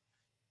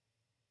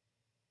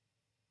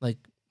 like,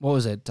 what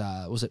was it?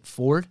 Was it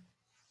Ford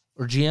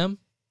or GM?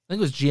 I think it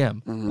was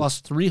GM.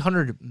 Lost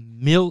 $300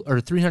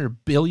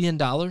 billion,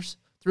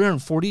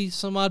 $340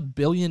 some odd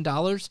billion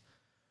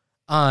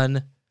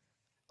on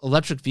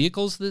electric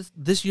vehicles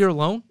this year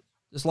alone,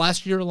 this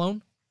last year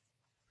alone.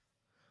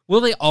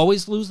 Will they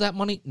always lose that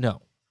money?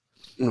 No.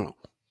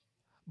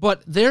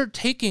 But they're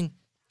taking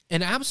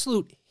an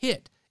absolute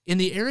hit in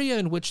the area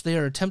in which they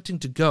are attempting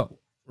to go,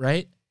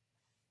 right?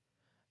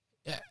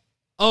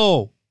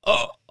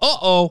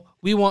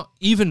 We want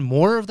even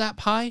more of that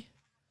pie?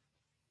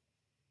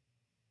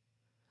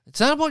 It's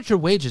not about your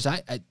wages.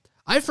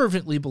 I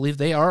fervently believe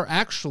they are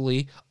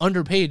actually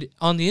underpaid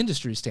on the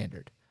industry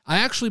standard. I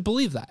actually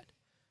believe that.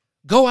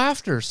 Go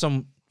after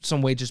some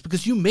wages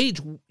because you made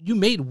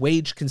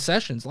wage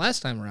concessions last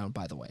time around,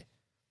 by the way.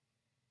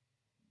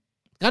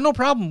 Got no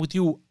problem with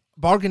you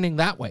bargaining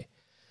that way.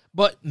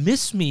 But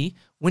miss me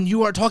when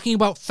you are talking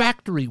about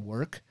factory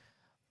work,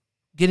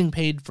 getting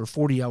paid for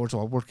 40 hours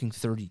while working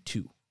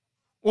 32.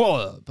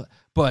 Well,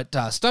 but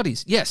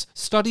studies, yes,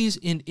 studies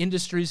in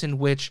industries in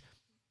which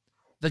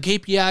the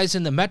KPIs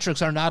and the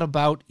metrics are not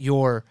about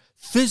your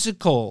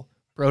physical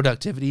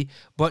productivity,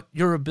 but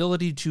your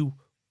ability to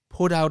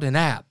put out an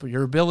app,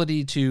 your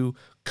ability to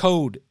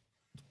code,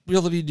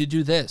 ability to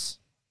do this.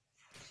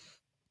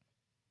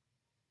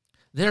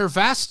 They're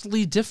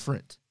vastly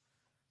different.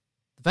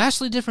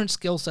 Vastly different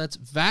skill sets,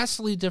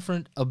 vastly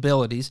different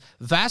abilities,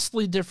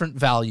 vastly different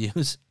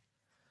values.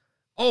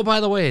 Oh, by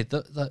the way,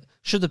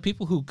 should the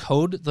people who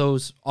code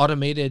those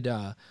automated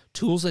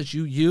tools that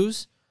you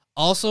use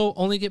also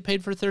only get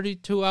paid for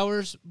 32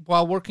 hours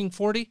while working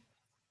 40?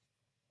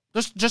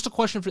 Just a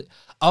question for...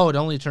 Oh, it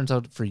only turns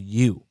out for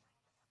you.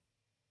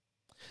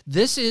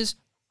 This is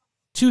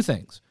two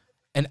things.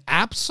 An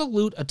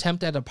absolute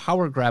attempt at a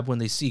power grab when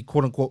they see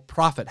quote-unquote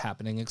profit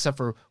happening, except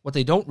for what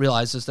they don't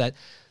realize is that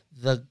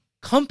the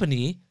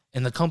company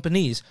and the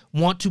companies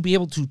want to be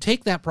able to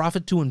take that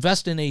profit to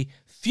invest in a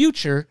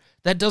future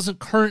that doesn't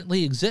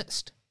currently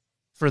exist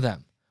for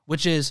them,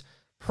 which is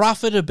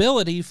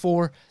profitability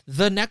for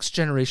the next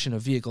generation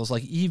of vehicles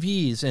like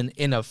EVs and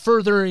in a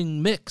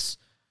furthering mix.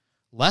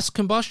 Less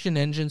combustion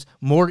engines,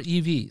 more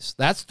EVs.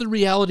 That's the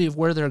reality of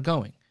where they're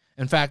going.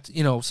 In fact,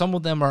 some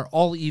of them are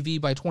all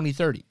EV by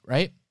 2030,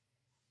 right?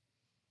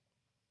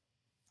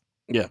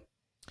 Yeah.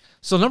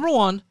 So number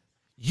one,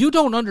 you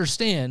don't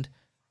understand.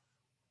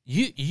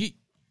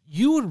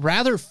 You would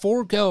rather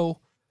forego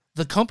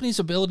the company's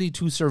ability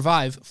to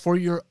survive for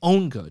your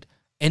own good.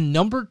 And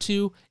number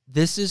two,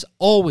 this is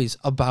always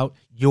about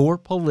your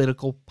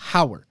political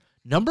power.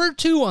 Number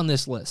two on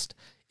this list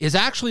is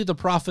actually the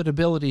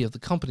profitability of the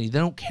company. They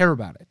don't care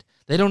about it.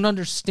 They don't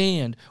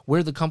understand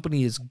where the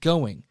company is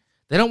going.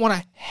 They don't want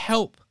to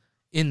help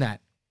in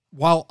that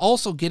while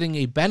also getting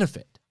a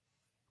benefit.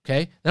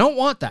 Okay? They don't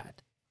want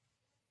that.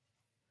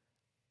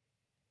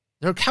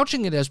 They're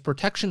couching it as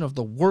protection of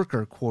the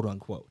worker, quote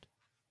unquote.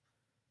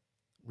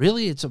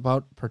 Really, it's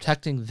about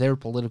protecting their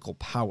political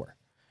power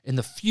in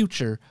the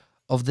future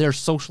of their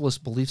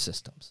socialist belief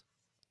systems.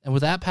 And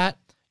with that, Pat,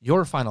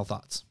 your final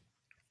thoughts.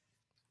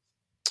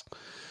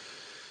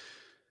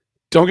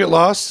 Don't get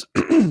lost.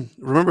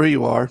 Remember who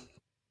you are.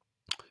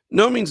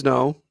 No means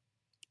no.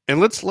 And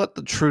let's let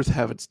the truth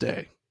have its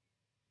day.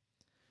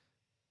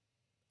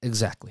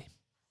 Exactly.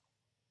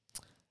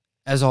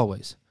 As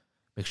always,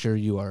 make sure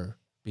you are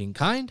being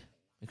kind.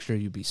 Make sure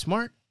you be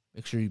smart.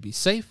 Make sure you be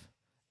safe.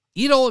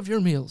 Eat all of your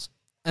meals.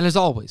 And as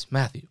always,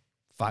 Matthew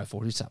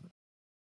 5:47.